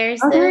 So there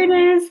it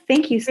is.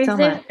 Thank you so much.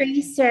 There's the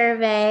free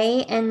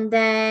survey, and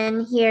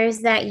then here's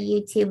that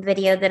YouTube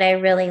video that I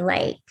really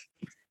like.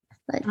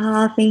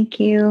 Thank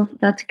you.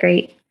 That's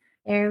great.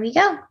 There we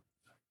go.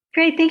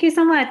 Great. Thank you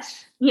so much.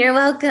 You're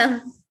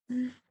welcome.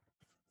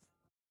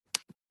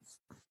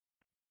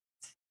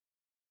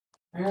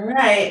 All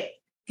right.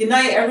 Good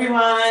night,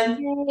 everyone.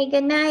 Hey,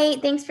 good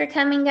night. Thanks for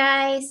coming,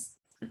 guys.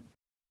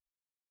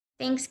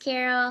 Thanks,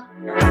 Carol.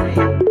 All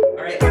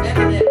right.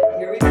 End it.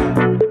 Here we go.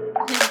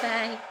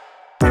 Bye.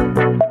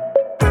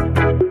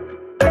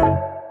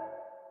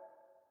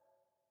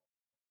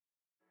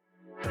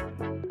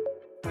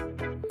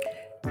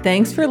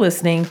 Thanks for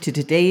listening to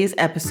today's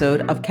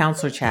episode of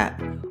Counselor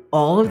Chat.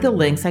 All of the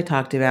links I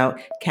talked about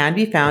can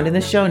be found in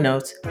the show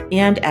notes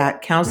and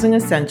at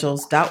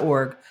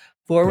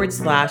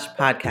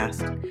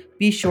counselingessentials.org/podcast.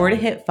 Be sure to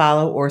hit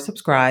follow or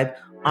subscribe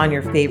on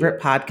your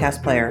favorite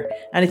podcast player.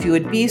 And if you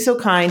would be so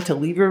kind to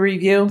leave a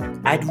review,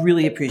 I'd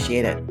really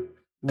appreciate it.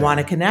 Want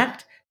to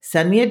connect?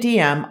 Send me a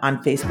DM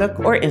on Facebook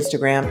or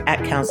Instagram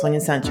at Counseling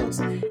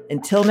Essentials.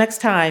 Until next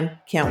time,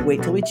 can't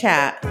wait till we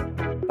chat.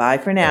 Bye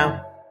for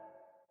now.